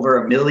announced over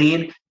 1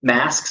 million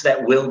masks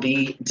that will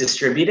be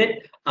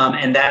distributed,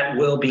 and that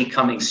will be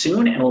coming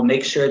soon, and we'll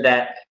make sure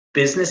that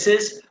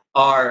businesses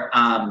are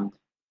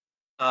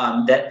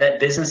that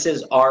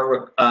businesses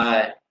are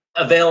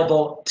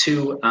available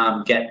to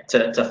get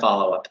to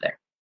follow up there.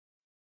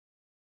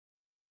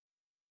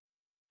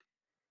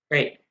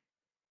 Great.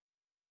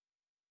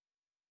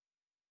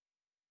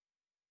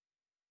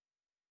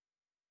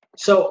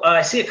 So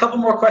I see a couple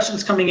more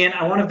questions coming in.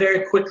 I want to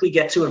very quickly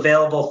get to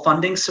available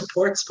funding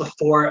supports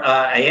before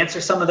I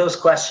answer some of those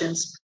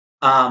questions,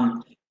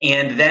 and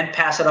then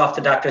pass it off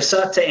to Dr.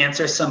 Suh to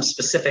answer some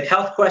specific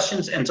health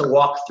questions and to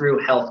walk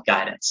through health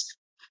guidance.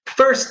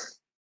 First,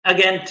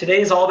 again,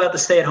 today is all about the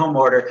stay-at-home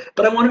order,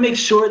 but I want to make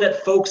sure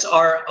that folks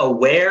are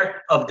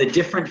aware of the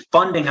different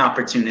funding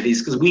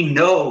opportunities, because we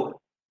know,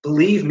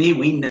 believe me,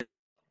 we know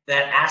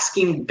that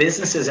asking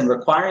businesses and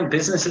requiring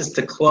businesses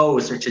to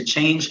close or to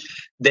change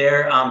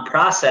their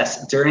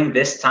process during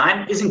this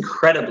time is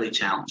incredibly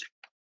challenging.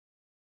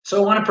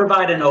 So I want to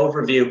provide an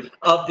overview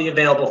of the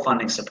available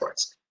funding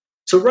supports.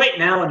 So right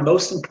now, and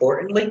most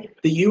importantly,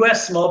 the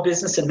U.S. Small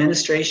Business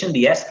Administration,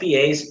 the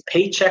SBA's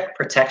Paycheck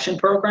Protection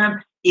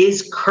Program,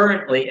 is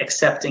currently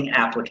accepting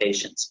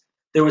applications.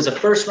 There was a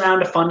first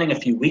round of funding a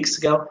few weeks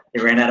ago.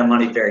 They ran out of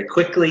money very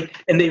quickly,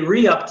 and they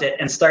re-upped it,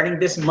 and starting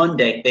this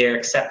Monday, they are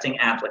accepting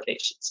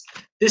applications.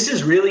 This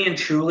is really and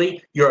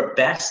truly your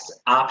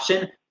best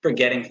option for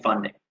getting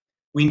funding.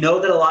 We know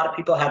that a lot of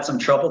people had some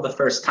trouble the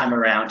first time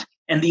around,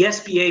 and the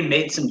SBA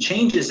made some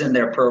changes in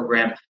their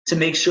program to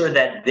make sure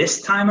that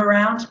this time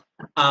around,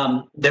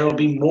 it'll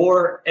be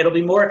more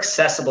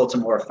accessible to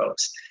more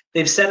folks.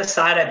 They've set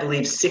aside, I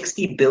believe,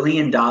 $60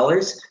 billion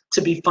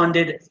to be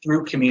funded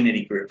through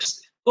community groups.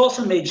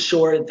 Also made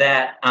sure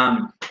that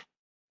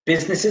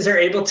businesses are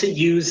able to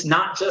use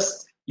not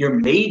just your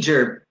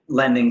major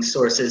lending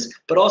sources,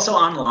 but also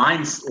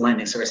online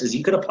lending sources.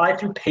 You could apply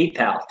through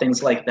PayPal,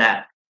 things like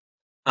that.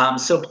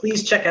 So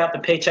please check out the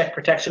Paycheck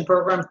Protection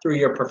Program through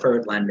your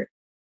preferred lender.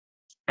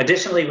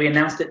 Additionally, we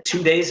announced it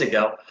 2 days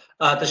ago.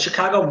 The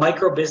Chicago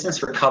Micro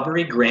Business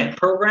Recovery Grant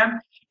Program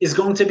is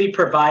going to be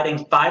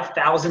providing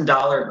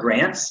 $5,000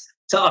 grants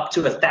to up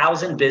to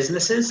 1,000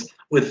 businesses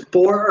with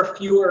 4 or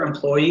fewer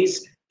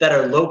employees that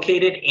are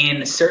located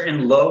in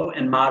certain low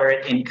and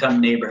moderate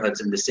income neighborhoods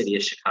in the city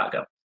of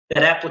Chicago.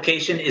 That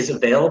application is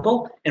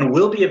available and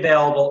will be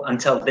available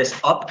until this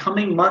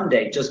upcoming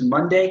Monday, just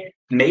Monday,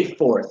 May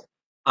 4th.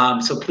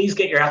 So please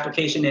get your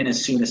application in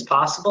as soon as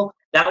possible.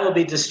 That will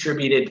be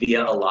distributed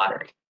via a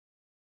lottery.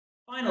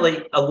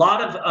 Finally, a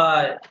lot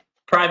of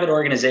private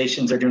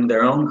organizations are doing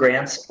their own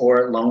grants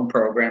or loan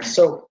programs.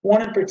 So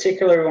one in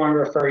particular we want to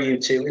refer you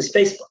to is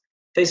Facebook.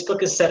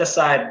 Facebook has set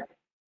aside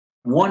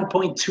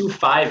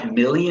 $1.25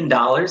 million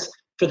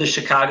for the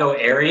Chicago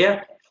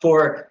area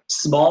for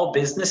small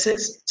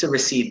businesses to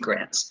receive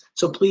grants.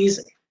 So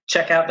please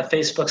check out the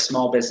Facebook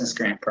Small Business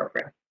Grant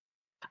Program.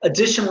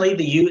 Additionally,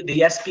 the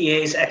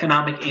SBA's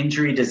Economic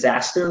Injury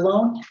Disaster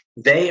Loan,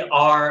 they're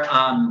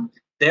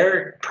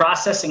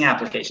processing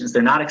applications.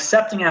 They're not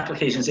accepting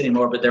applications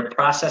anymore, but they're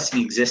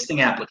processing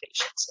existing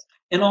applications.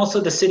 And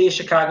also the City of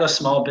Chicago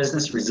Small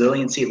Business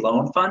Resiliency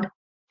Loan Fund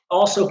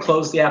also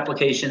closed the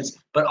applications,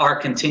 but are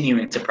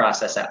continuing to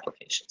process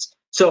applications.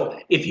 So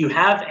if you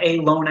have a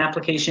loan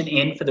application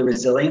in for the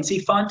Resiliency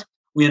Fund,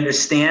 we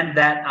understand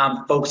that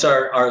folks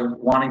are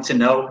wanting to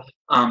know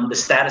the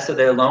status of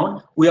their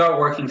loan. We are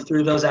working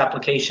through those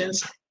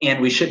applications,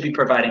 and we should be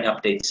providing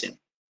updates soon.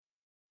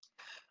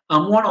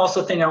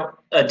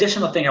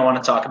 Additional thing I want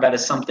to talk about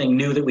is something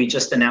new that we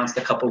just announced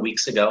a couple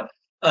weeks ago.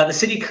 The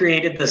city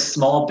created the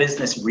Small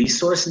Business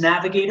Resource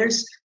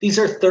Navigators. These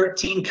are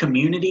 13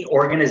 community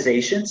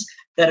organizations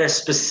that are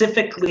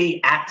specifically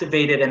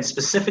activated and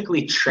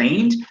specifically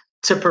trained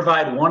to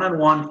provide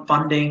one-on-one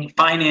funding,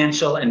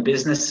 financial, and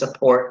business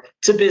support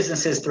to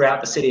businesses throughout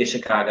the city of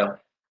Chicago.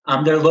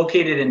 They're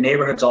located in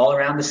neighborhoods all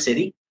around the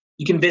city.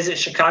 You can visit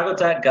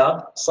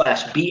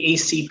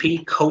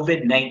chicago.gov/BACP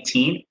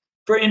COVID-19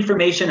 for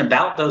information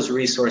about those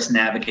resource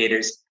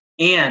navigators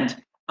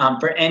and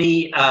for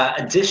any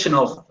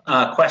additional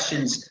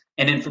questions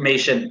and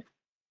information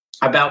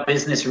about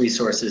business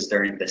resources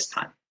during this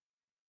time.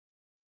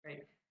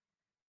 Great.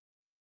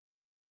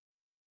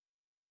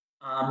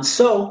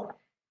 So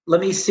let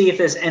me see if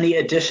there's any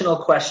additional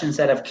questions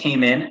that have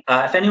came in.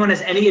 If anyone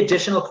has any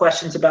additional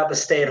questions about the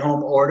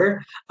stay-at-home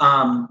order,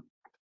 I'm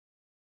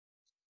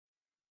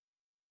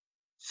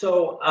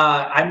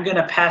going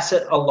to pass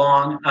it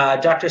along.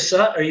 Dr.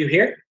 Suh, are you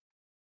here?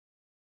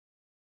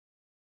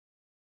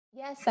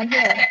 Yes, I'm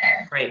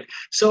here. Great.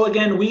 So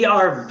again, we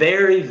are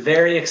very,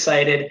 very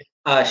excited.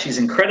 She's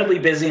incredibly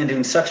busy and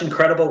doing such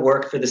incredible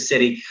work for the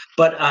city.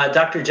 But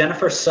Dr.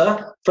 Jennifer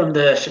Suh from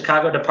the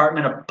Chicago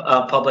Department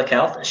of Public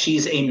Health,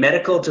 she's a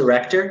medical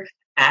director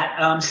at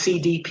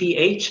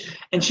CDPH,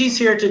 and she's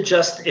here to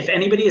just, if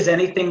anybody has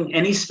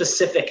any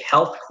specific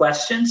health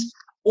questions,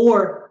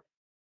 or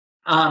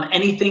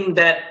anything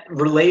that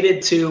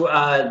related to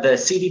the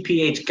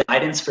CDPH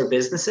guidance for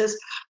businesses.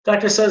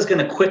 Dr. Suh is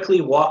going to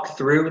quickly walk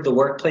through the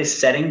workplace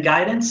setting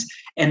guidance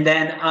and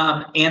then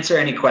answer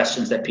any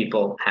questions that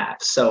people have.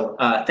 So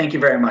thank you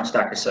very much,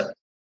 Dr. Suh.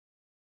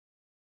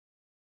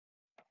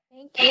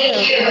 Thank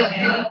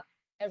you.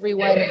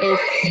 Everyone is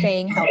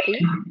staying healthy.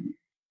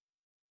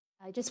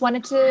 I just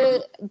wanted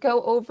to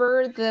go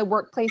over the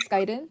workplace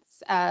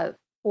guidance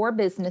for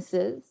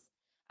businesses.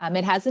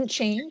 It hasn't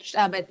changed,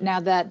 but now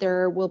that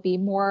there will be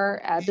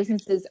more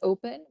businesses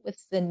open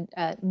with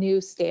the new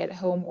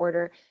stay-at-home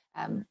order,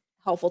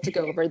 helpful to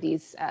go over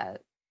these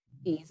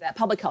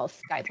public health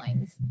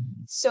guidelines.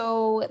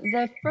 So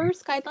the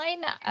first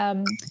guideline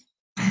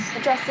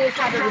addresses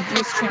how to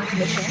reduce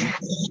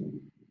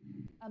transmission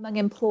among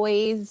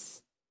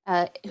employees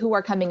who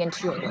are coming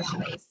into your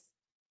workplace.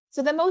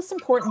 So the most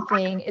important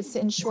thing is to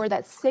ensure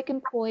that sick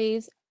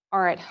employees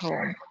are at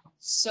home.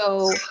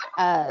 So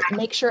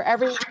make sure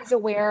everyone's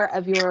aware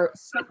of your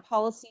sick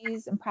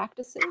policies and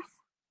practices.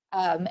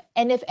 And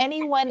if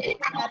anyone is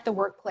at the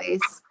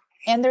workplace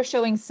and they're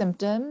showing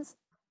symptoms,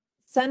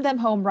 send them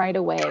home right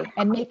away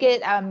and make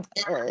it, I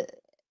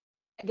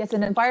guess,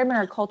 an environment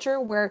or culture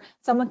where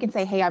someone can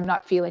say, hey, I'm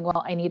not feeling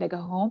well, I need to go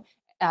home.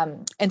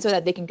 And so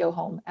that they can go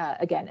home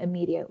again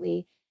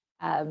immediately.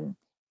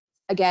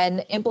 Again,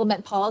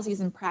 implement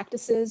policies and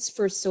practices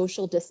for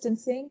social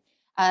distancing.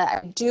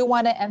 I do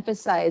want to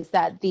emphasize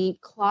that the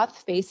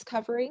cloth face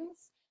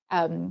coverings,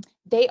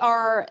 they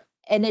are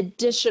an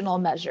additional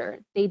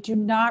measure. They do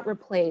not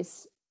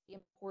replace the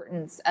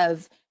importance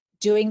of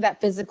doing that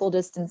physical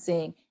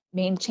distancing,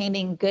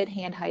 maintaining good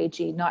hand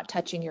hygiene, not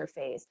touching your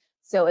face.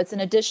 So it's an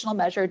additional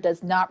measure,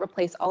 does not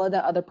replace all of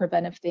the other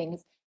preventive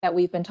things that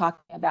we've been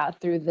talking about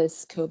through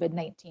this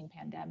COVID-19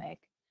 pandemic.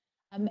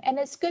 And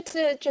it's good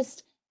to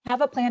just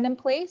have a plan in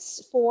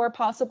place for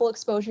possible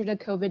exposure to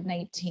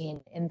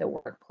COVID-19 in the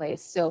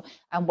workplace. So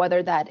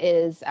whether that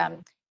is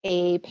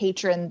a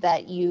patron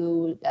that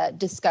you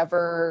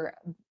discover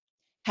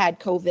had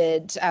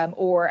COVID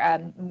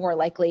or more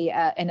likely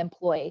an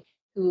employee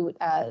who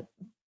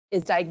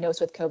is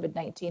diagnosed with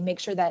COVID-19, make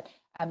sure that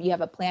you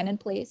have a plan in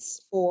place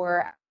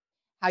for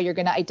how you're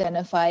going to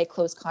identify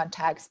close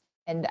contacts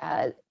and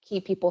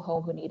keep people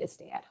home who need to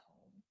stay at home.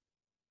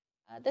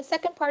 The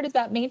second part is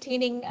about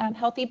maintaining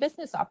healthy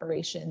business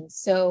operations.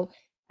 So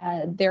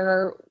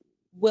there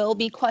will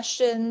be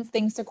questions,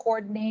 things to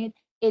coordinate.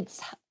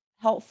 It's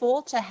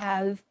helpful to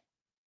have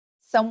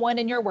someone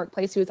in your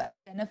workplace who's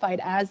identified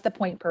as the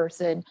point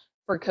person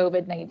for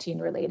COVID-19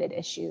 related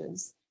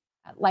issues.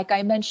 Like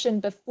I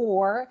mentioned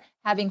before,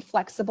 having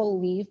flexible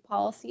leave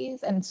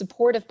policies and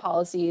supportive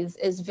policies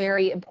is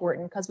very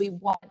important because we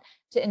want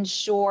to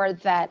ensure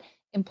that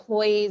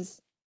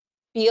employees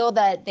feel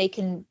that they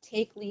can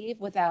take leave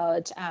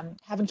without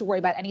having to worry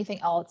about anything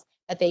else,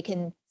 that they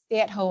can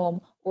stay at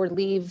home or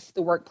leave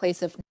the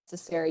workplace if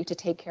necessary to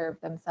take care of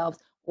themselves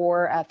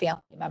or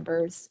family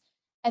members.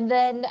 And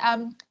then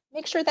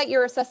make sure that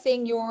you're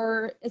assessing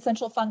your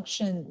essential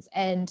functions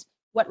and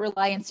what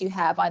reliance you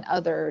have on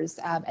others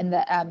and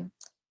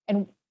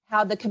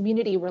how the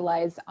community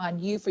relies on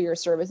you for your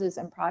services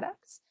and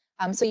products.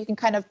 So you can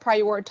kind of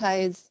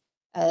prioritize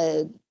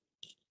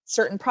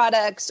certain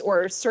products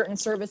or certain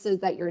services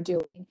that you're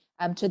doing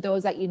to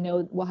those that you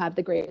know will have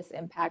the greatest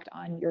impact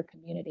on your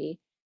community.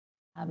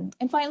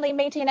 And finally,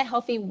 maintain a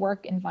healthy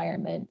work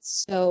environment.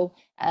 So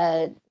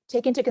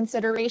take into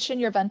consideration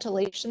your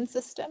ventilation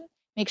system.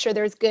 Make sure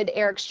there's good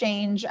air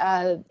exchange.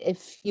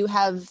 If you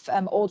have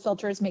old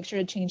filters, make sure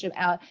to change them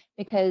out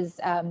because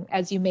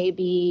as you may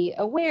be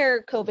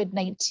aware,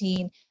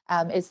 COVID-19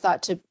 is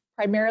thought to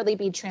primarily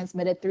be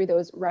transmitted through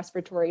those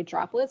respiratory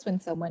droplets when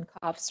someone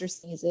coughs or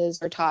sneezes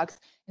or talks.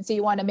 And so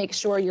you want to make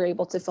sure you're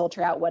able to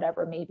filter out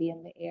whatever may be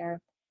in the air.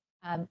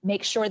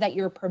 Make sure that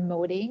you're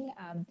promoting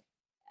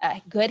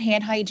good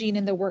hand hygiene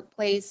in the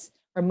workplace,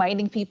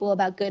 reminding people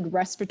about good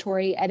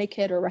respiratory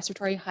etiquette or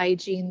respiratory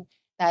hygiene.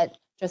 That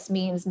just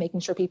means making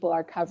sure people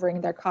are covering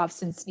their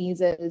coughs and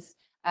sneezes,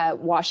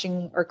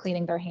 washing or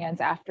cleaning their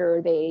hands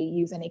after they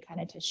use any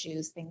kind of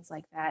tissues, things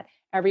like that.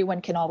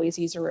 Everyone can always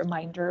use a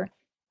reminder.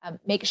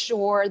 Make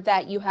sure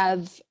that you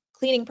have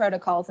cleaning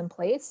protocols in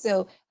place.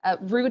 So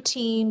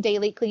routine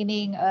daily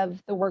cleaning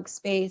of the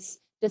workspace,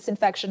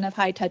 disinfection of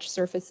high touch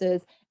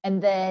surfaces,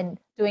 and then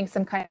doing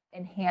some kind of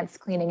enhanced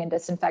cleaning and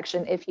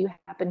disinfection if you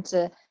happen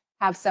to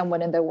have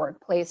someone in the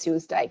workplace who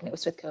is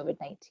diagnosed with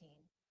COVID-19.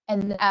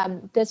 And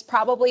this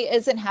probably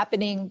isn't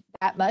happening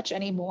that much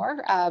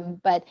anymore,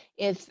 but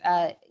if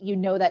you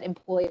know that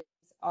employees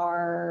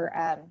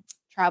are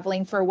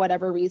traveling for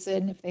whatever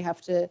reason, if they have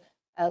to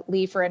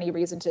leave for any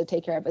reason to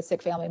take care of a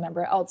sick family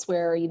member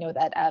elsewhere, you know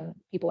that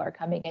people are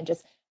coming and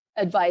just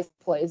advise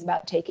employees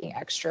about taking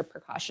extra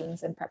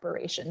precautions and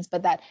preparations.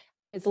 But that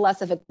is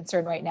less of a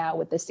concern right now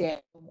with the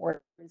stay-at-home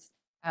orders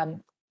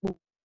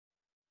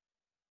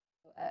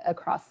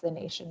across the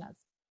nation.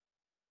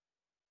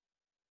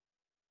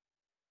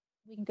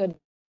 We can go to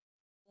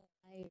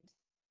slide.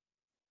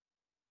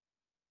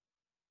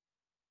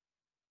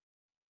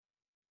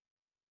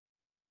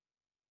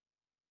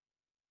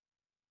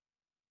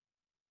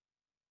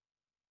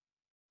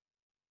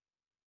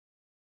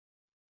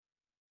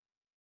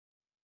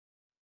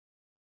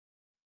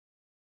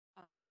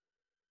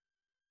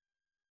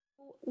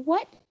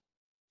 What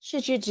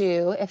should you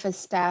do if a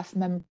staff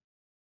member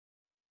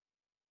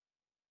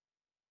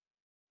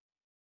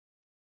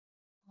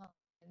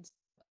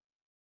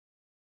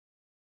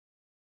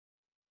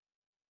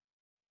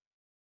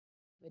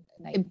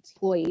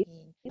employee?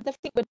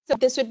 So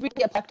this would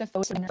really affect a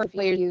photo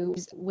interview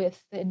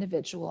with the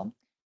individual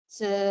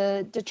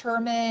to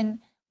determine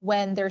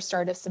when their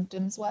start of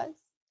symptoms was.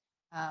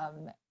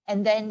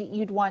 And then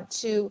you'd want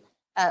to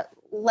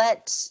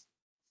let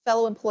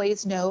fellow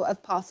employees know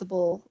of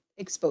possible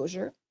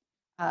exposure.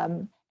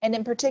 And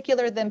in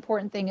particular, the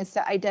important thing is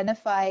to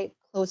identify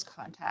close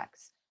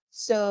contacts.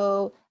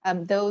 So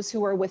those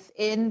who are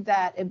within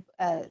that,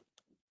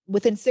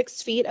 within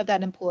 6 feet of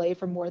that employee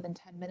for more than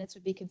 10 minutes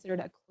would be considered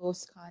a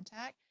close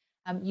contact.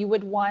 You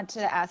would want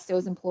to ask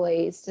those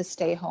employees to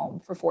stay home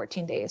for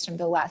 14 days from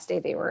the last day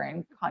they were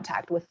in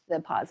contact with the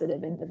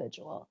positive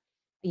individual.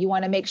 You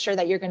want to make sure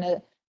that you're going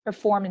to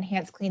perform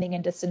enhanced cleaning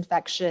and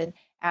disinfection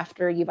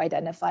after you've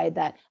identified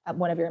that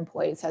one of your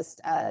employees has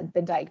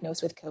been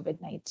diagnosed with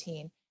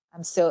COVID-19.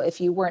 So if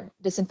you weren't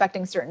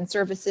disinfecting certain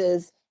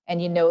surfaces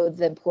and you know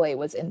the employee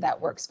was in that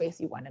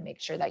workspace, you want to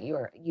make sure that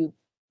you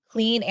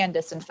clean and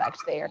disinfect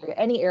there,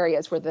 any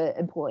areas where the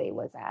employee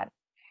was at.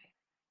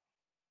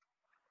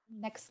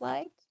 Next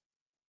slide.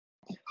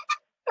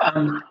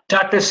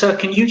 Dr. So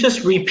can you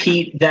just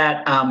repeat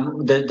that,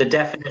 the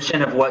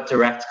definition of what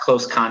direct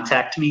close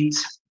contact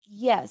means?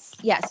 Yes.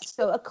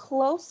 So a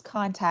close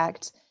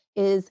contact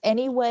is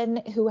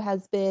anyone who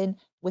has been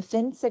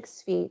within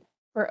 6 feet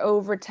for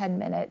over 10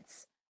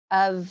 minutes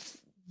of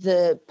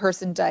the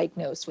person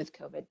diagnosed with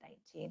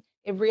COVID-19.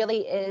 It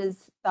really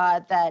is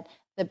thought that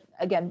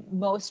again,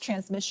 most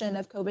transmission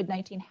of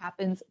COVID-19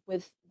 happens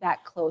with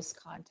that close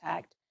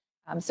contact.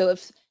 So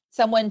if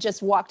someone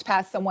just walked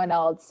past someone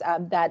else,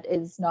 that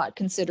is not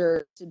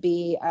considered to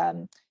be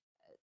a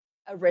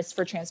risk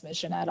for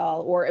transmission at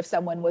all. Or if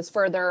someone was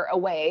further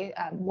away,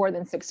 more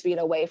than 6 feet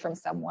away from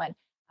someone,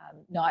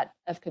 not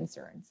of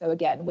concern. So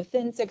again,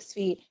 within 6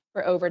 feet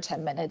for over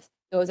 10 minutes,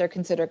 those are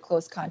considered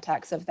close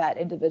contacts of that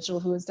individual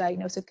who was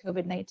diagnosed with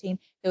COVID-19.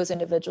 Those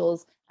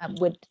individuals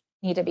would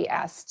need to be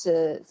asked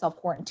to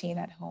self-quarantine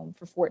at home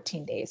for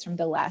 14 days from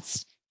the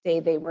last day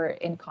they were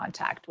in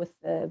contact with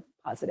the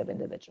positive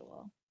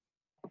individual.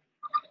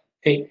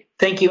 Okay,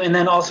 thank you. And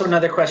then also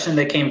another question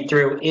that came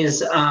through is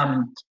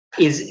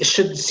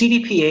should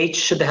CDPH,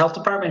 should the health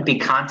department be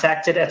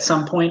contacted at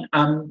some point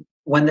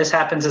when this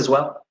happens as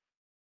well?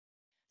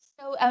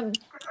 So an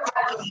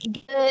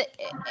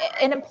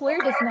employer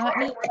does not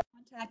need to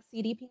contact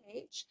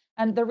CDPH.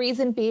 And the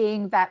reason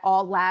being that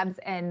all labs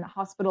and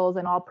hospitals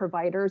and all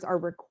providers are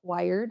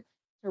required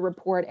to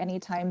report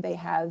anytime they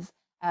have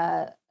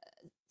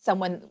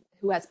someone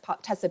who has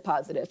tested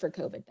positive for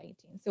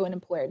COVID-19. So an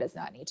employer does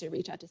not need to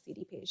reach out to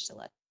CDPH to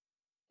let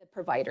the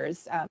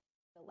providers, the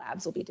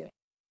labs will be doing.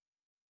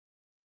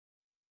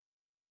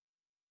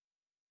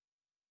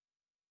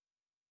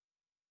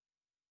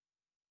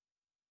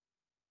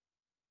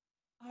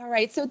 All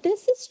right, so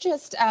this is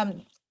just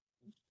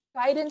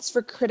guidance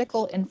for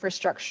critical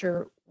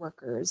infrastructure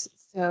workers.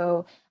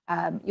 So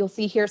you'll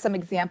see here some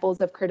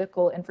examples of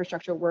critical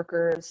infrastructure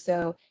workers.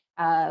 So,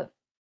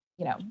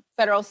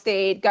 federal,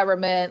 state,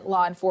 government,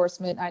 law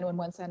enforcement,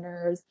 911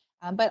 centers,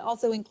 but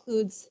also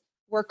includes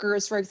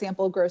workers, for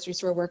example, grocery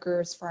store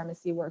workers,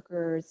 pharmacy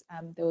workers,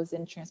 those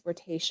in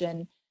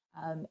transportation,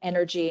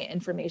 energy,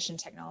 information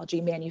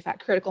technology,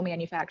 critical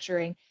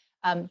manufacturing.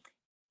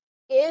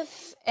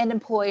 If an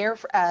employer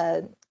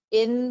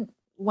in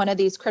one of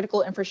these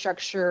critical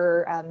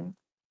infrastructure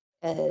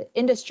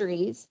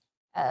industries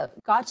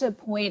got to a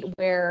point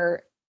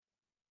where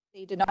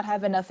they did not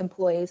have enough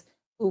employees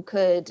who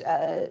could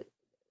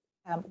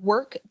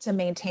work to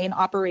maintain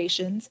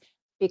operations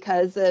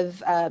because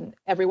of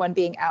everyone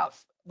being out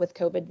with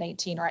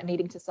COVID-19 or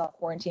needing to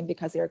self-quarantine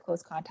because they are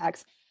close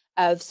contacts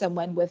of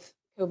someone with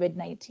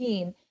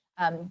COVID-19,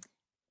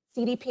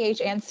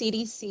 CDPH and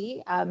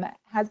CDC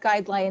has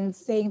guidelines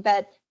saying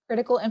that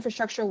critical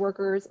infrastructure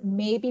workers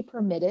may be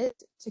permitted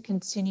to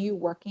continue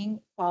working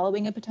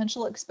following a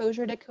potential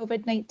exposure to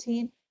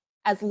COVID-19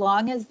 as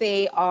long as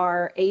they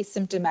are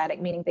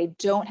asymptomatic, meaning they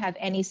don't have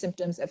any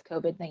symptoms of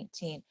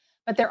COVID-19.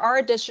 But there are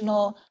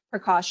additional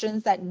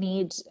precautions that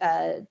need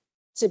to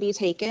be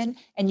taken,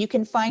 and you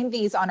can find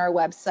these on our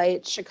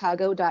website,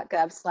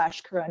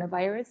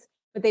 chicago.gov/coronavirus,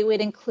 but they would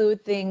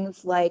include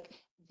things like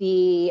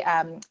the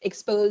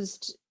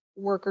exposed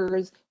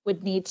workers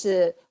would need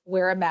to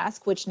wear a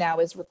mask, which now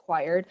is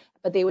required,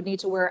 but they would need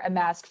to wear a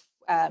mask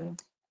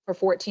for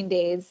 14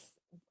 days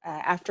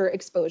after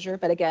exposure.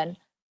 But again,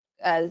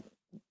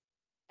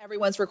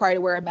 everyone's required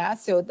to wear a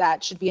mask, so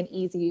that should be an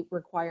easy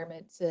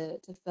requirement to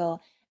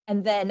fill.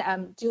 And then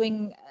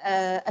doing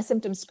a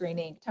symptom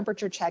screening,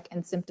 temperature check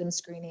and symptom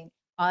screening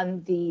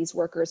on these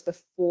workers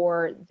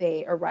before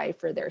they arrive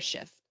for their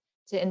shift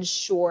to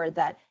ensure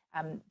that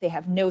they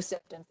have no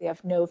symptoms, they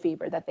have no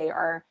fever, that they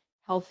are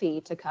healthy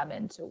to come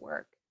into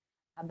work.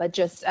 But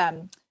just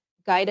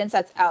guidance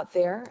that's out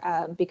there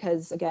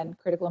because, again,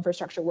 critical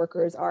infrastructure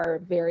workers are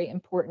very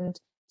important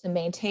to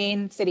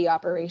maintain city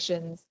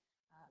operations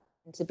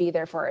to be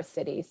there for our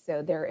city.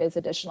 So there is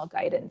additional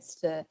guidance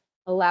to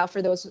allow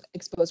for those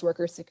exposed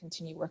workers to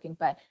continue working.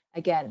 But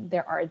again,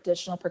 there are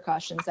additional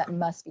precautions that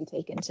must be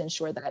taken to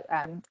ensure that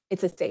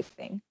it's a safe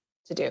thing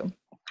to do.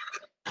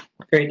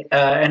 Great,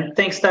 and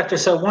thanks, Dr.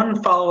 So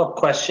one follow-up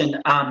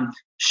question.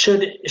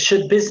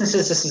 Should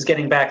businesses, this is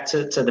getting back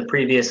to the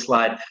previous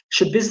slide,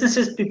 should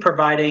businesses be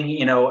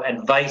providing,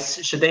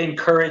 advice? Should they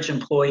encourage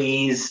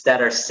employees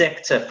that are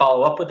sick to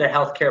follow up with their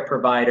healthcare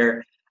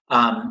provider?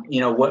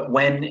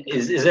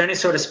 Is there any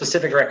sort of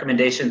specific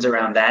recommendations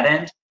around that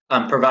end,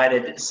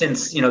 provided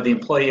since,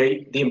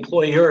 the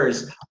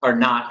employers are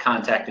not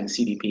contacting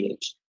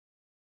CDPH?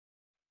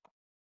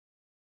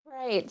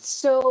 Right,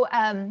 so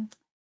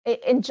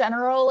in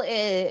general,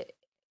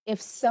 if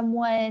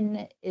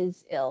someone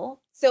is ill,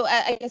 so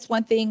I guess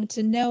one thing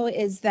to know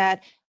is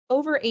that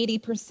over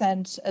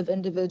 80% of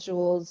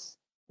individuals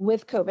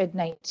with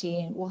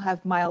COVID-19 will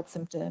have mild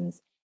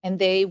symptoms, and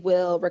they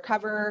will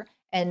recover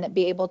and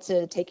be able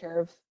to take care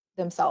of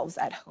themselves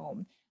at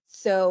home.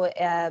 So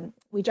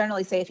we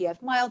generally say if you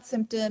have mild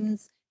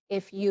symptoms,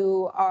 if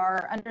you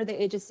are under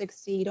the age of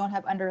 60, you don't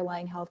have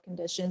underlying health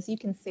conditions, you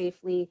can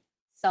safely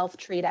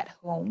self-treat at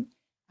home.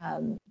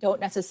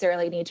 Don't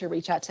necessarily need to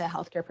reach out to a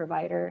healthcare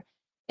provider.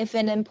 If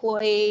an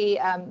employee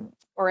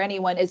or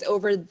anyone is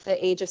over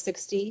the age of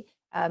 60,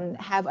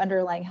 have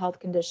underlying health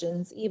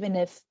conditions, even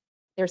if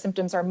their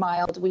symptoms are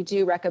mild, we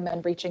do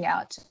recommend reaching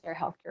out to their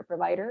healthcare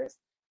providers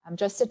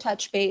just to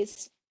touch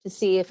base to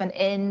see if an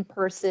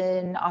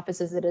in-person office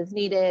visit is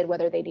needed,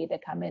 whether they need to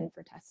come in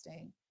for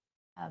testing.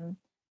 And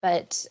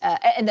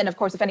then, of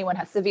course, if anyone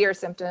has severe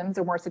symptoms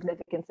or more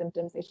significant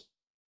symptoms, they should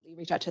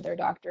reach out to their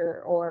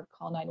doctor or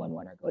call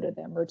 911 or go to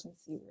the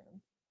emergency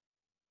room.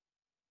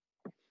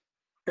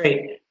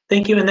 Great,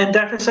 thank you. And then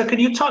Dr. So could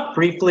you talk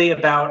briefly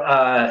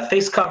about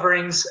face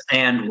coverings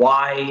and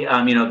why,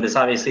 there's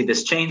obviously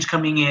this change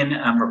coming in,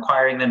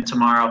 requiring them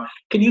tomorrow.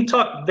 Can you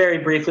talk very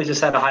briefly,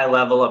 just at a high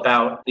level,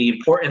 about the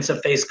importance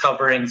of face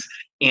coverings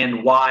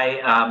and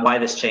why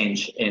this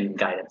change in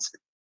guidance?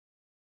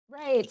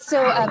 Right,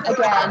 so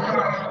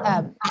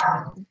again,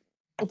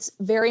 it's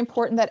very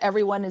important that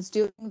everyone is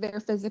doing their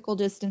physical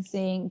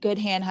distancing, good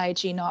hand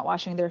hygiene, not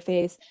washing their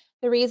face.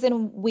 The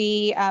reason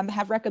we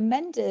have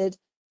recommended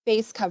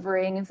face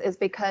coverings is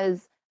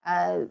because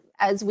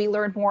as we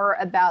learn more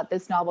about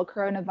this novel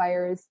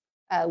coronavirus,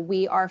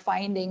 we are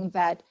finding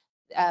that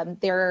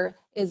there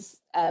is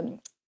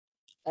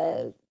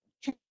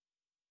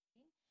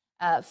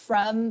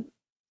from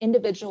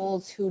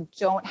individuals who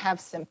don't have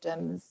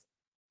symptoms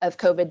of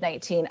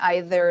COVID-19.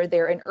 Either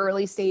they're in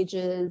early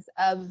stages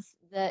of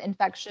the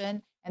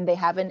infection and they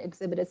haven't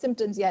exhibited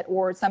symptoms yet,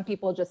 or some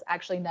people just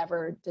actually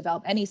never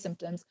develop any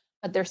symptoms,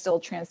 but they're still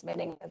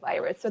transmitting the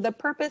virus. So the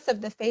purpose of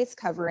the face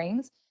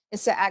coverings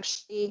is to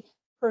actually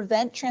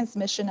prevent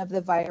transmission of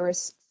the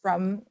virus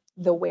from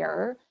the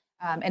wearer,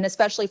 and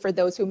especially for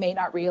those who may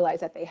not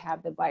realize that they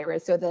have the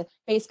virus. So the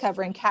face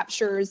covering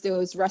captures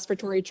those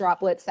respiratory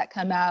droplets that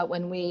come out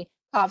when we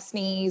cough,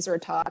 sneeze, or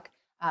talk,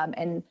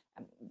 and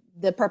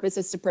the purpose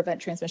is to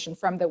prevent transmission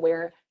from the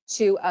wearer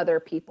to other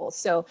people.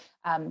 So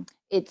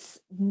it's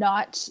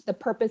not, the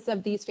purpose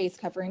of these face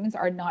coverings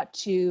are not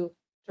to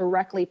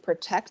directly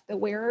protect the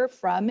wearer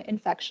from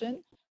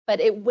infection, but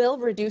it will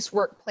reduce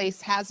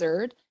workplace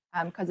hazard.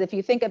 Because if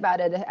you think about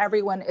it, if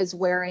everyone is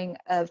wearing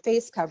a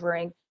face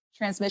covering,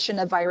 transmission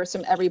of virus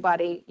from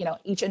everybody,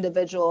 each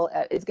individual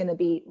is going to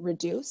be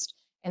reduced.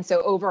 And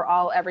so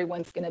overall,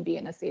 everyone's going to be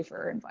in a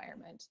safer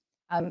environment.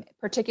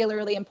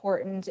 Particularly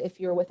important if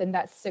you're within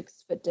that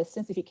 6 foot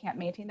distance, if you can't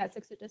maintain that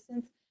 6 foot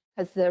distance,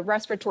 because the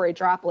respiratory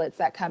droplets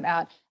that come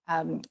out,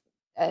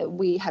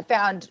 we have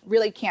found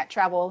really can't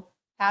travel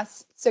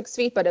past 6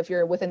 feet, but if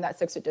you're within that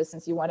 6 foot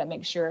distance, you want to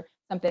make sure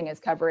something is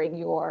covering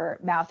your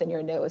mouth and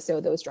your nose so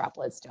those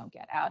droplets don't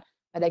get out.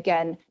 But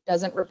again,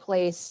 doesn't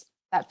replace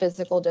that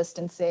physical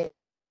distancing,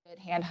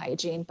 hand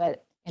hygiene,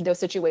 but in those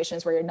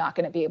situations where you're not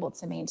going to be able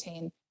to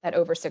maintain that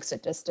over 6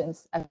 foot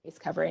distance, a face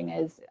covering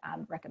is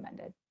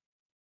recommended.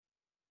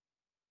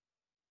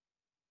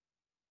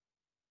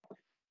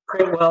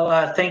 Great.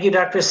 Well, thank you,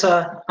 Dr.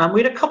 Suh.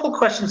 We had a couple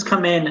questions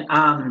come in.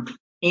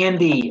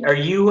 Andy, are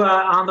you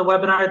on the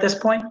webinar at this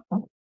point?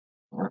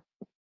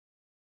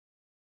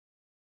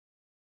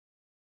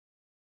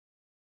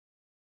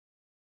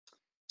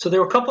 So there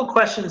were a couple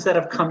questions that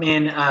have come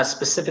in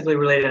specifically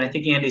related, and I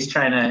think Andy's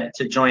trying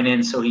to join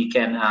in so he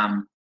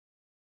can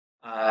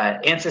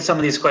answer some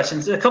of these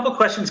questions. A couple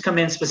questions come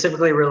in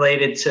specifically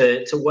related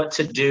to what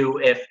to do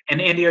if,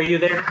 and Andy, are you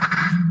there?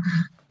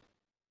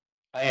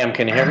 I am.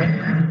 Can you hear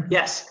me?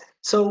 Yes.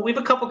 So we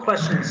have a couple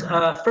questions.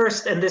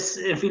 First, and this,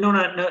 if you don't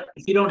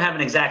have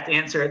an exact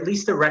answer, at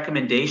least a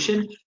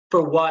recommendation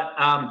for what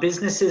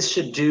businesses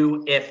should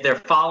do if they're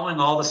following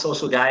all the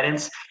social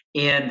guidance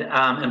and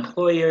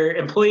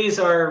employees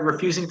are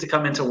refusing to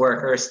come into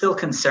work or are still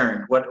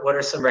concerned. What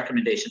are some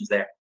recommendations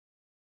there?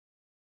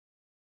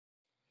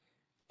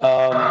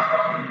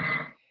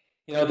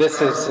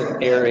 This is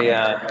an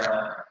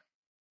area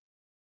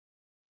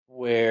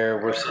where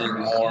we're seeing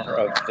more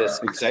of this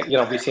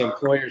we see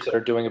employers that are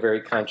doing a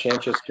very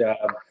conscientious job.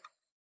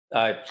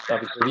 I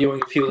was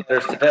reviewing a few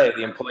letters today.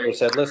 The employer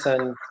said,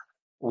 listen,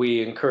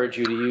 we encourage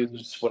you to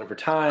use whatever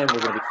time. We're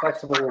going to be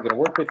flexible. We're going to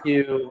work with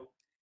you.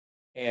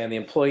 And the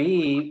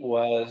employee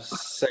was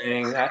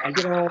saying, I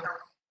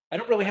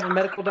don't really have a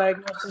medical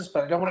diagnosis,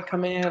 but I don't want to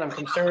come in. I'm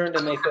concerned.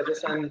 And they said,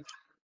 listen,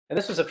 and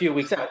this was a few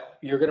weeks out,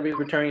 you're going to be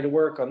returning to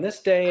work on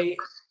this day.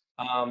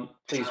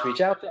 Please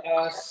reach out to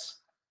us.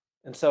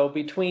 And so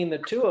between the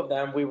two of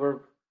them, we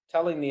were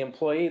telling the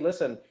employee,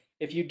 listen,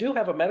 if you do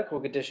have a medical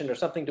condition or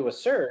something to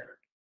assert,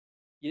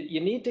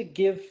 you need to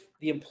give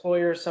the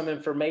employer some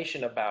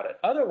information about it.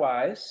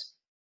 Otherwise,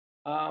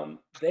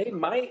 they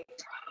might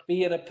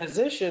be in a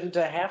position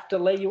to have to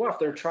lay you off.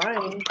 They're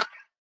trying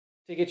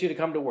to get you to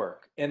come to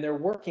work, and they're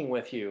working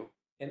with you.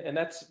 And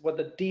that's what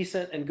the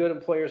decent and good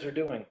employers are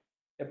doing.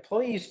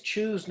 Employees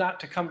choose not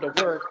to come to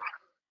work,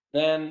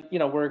 then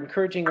we're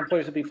encouraging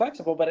employers to be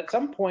flexible. But at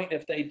some point,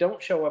 if they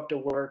don't show up to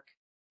work,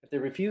 if they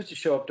refuse to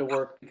show up to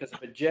work because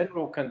of a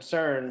general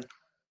concern,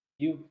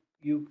 you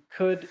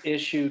could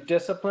issue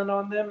discipline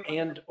on them,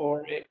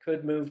 or it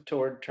could move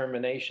toward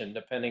termination,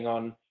 depending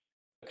on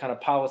the kind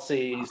of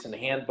policies and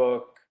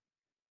handbook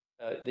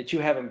that you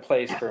have in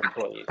place for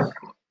employees.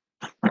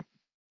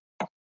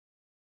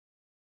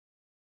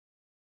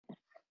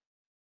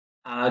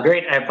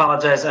 Great. I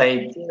apologize.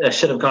 I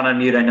should have gone on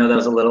mute. I know that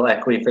was a little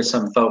echoey for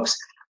some folks.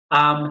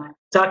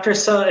 Dr.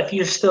 Suh, if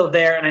you're still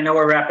there, and I know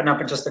we're wrapping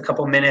up in just a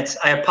couple minutes,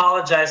 I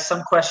apologize.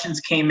 Some questions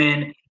came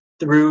in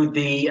through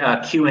the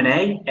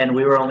Q&A, and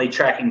we were only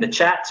tracking the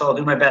chat, so I'll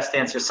do my best to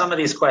answer some of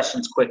these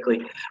questions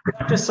quickly.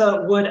 Dr.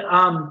 Suh, would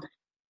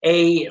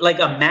a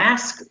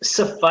mask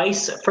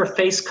suffice for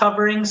face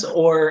coverings,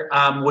 or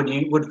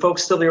would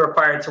folks still be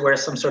required to wear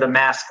some sort of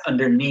mask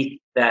underneath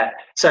that?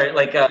 Sorry,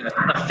 like a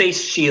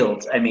face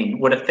shield. I mean,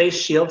 would a face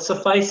shield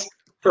suffice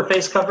for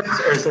face coverings,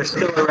 or is there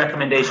still a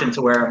recommendation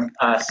to wear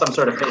some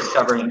sort of face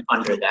covering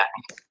under that?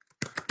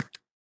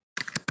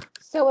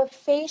 So a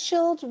face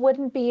shield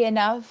wouldn't be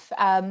enough.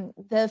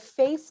 The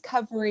face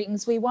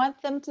coverings, we want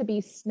them to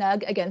be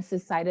snug against the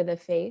side of the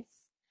face.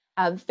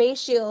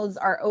 Face shields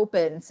are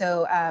open,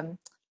 so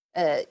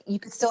you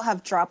could still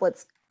have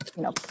droplets,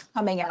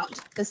 coming out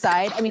the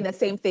side. I mean, the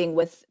same thing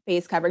with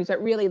face coverings,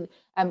 but really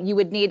you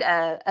would need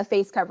a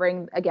face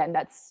covering, again,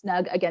 that's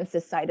snug against the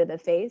side of the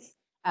face,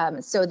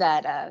 so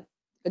that,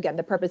 again,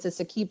 the purpose is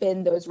to keep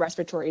in those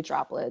respiratory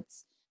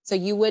droplets. So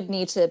you would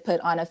need to put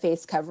on a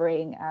face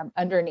covering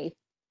underneath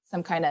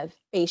some kind of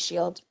face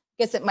shield. I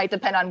guess it might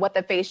depend on what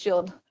the face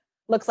shield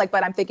looks like,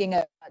 but I'm thinking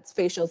of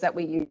face shields that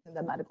we use in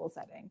the medical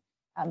setting.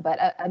 But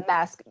a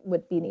mask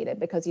would be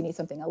needed because you need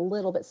something a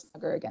little bit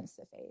snugger against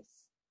the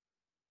face.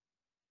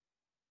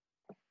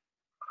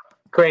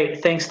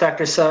 Great, thanks,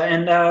 Dr. Suh.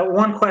 And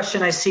one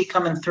question I see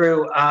coming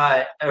through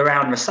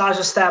around massage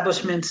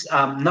establishments.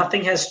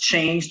 Nothing has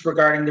changed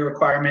regarding the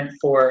requirement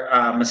for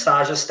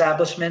massage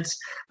establishments.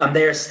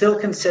 They are still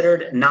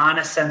considered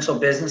non-essential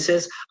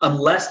businesses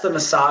unless the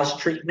massage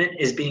treatment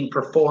is being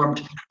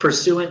performed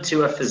pursuant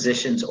to a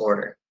physician's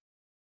order.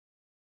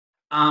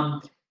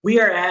 We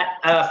are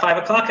at 5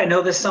 o'clock. I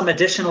know there's some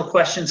additional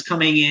questions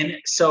coming in,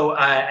 so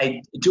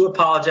I do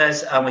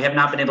apologize. We have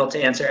not been able to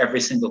answer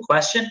every single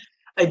question.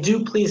 I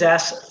do please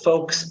ask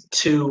folks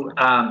to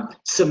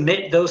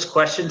submit those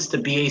questions to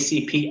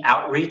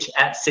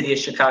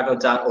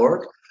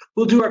bacpoutreach@cityofchicago.org.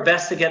 We'll do our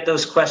best to get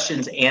those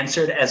questions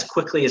answered as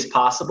quickly as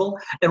possible,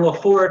 and we'll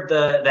forward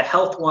the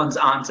health ones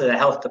onto the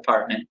health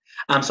department.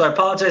 So I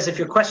apologize if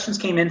your questions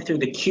came in through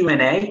the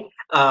Q&A.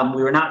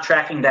 We were not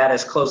tracking that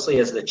as closely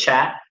as the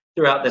chat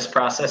throughout this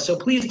process. So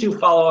please do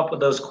follow up with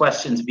those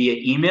questions via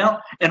email,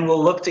 and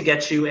we'll look to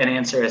get you an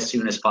answer as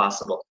soon as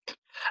possible.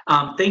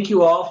 Thank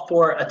you all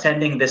for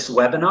attending this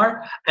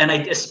webinar, and I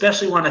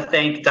especially want to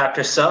thank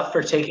Dr. Suh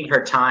for taking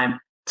her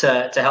time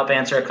to help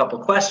answer a couple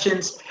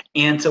questions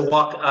and to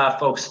walk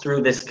folks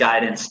through this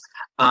guidance.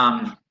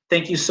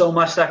 Thank you so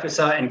much, Dr.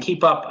 Suh, and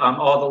keep up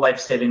all the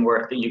life-saving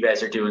work that you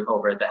guys are doing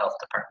over at the health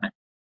department.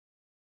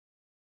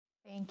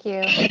 Thank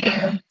you.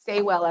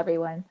 Stay well,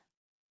 everyone.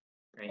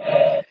 Great.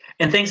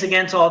 And thanks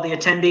again to all the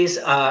attendees.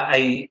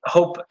 I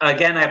hope,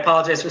 again, I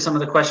apologize for some of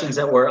the questions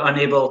that were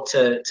unable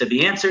to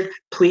be answered.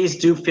 Please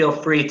do feel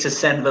free to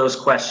send those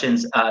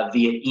questions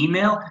via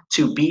email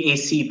to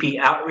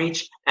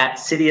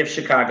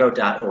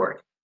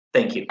bacpoutreach@cityofchicago.org.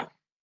 Thank you.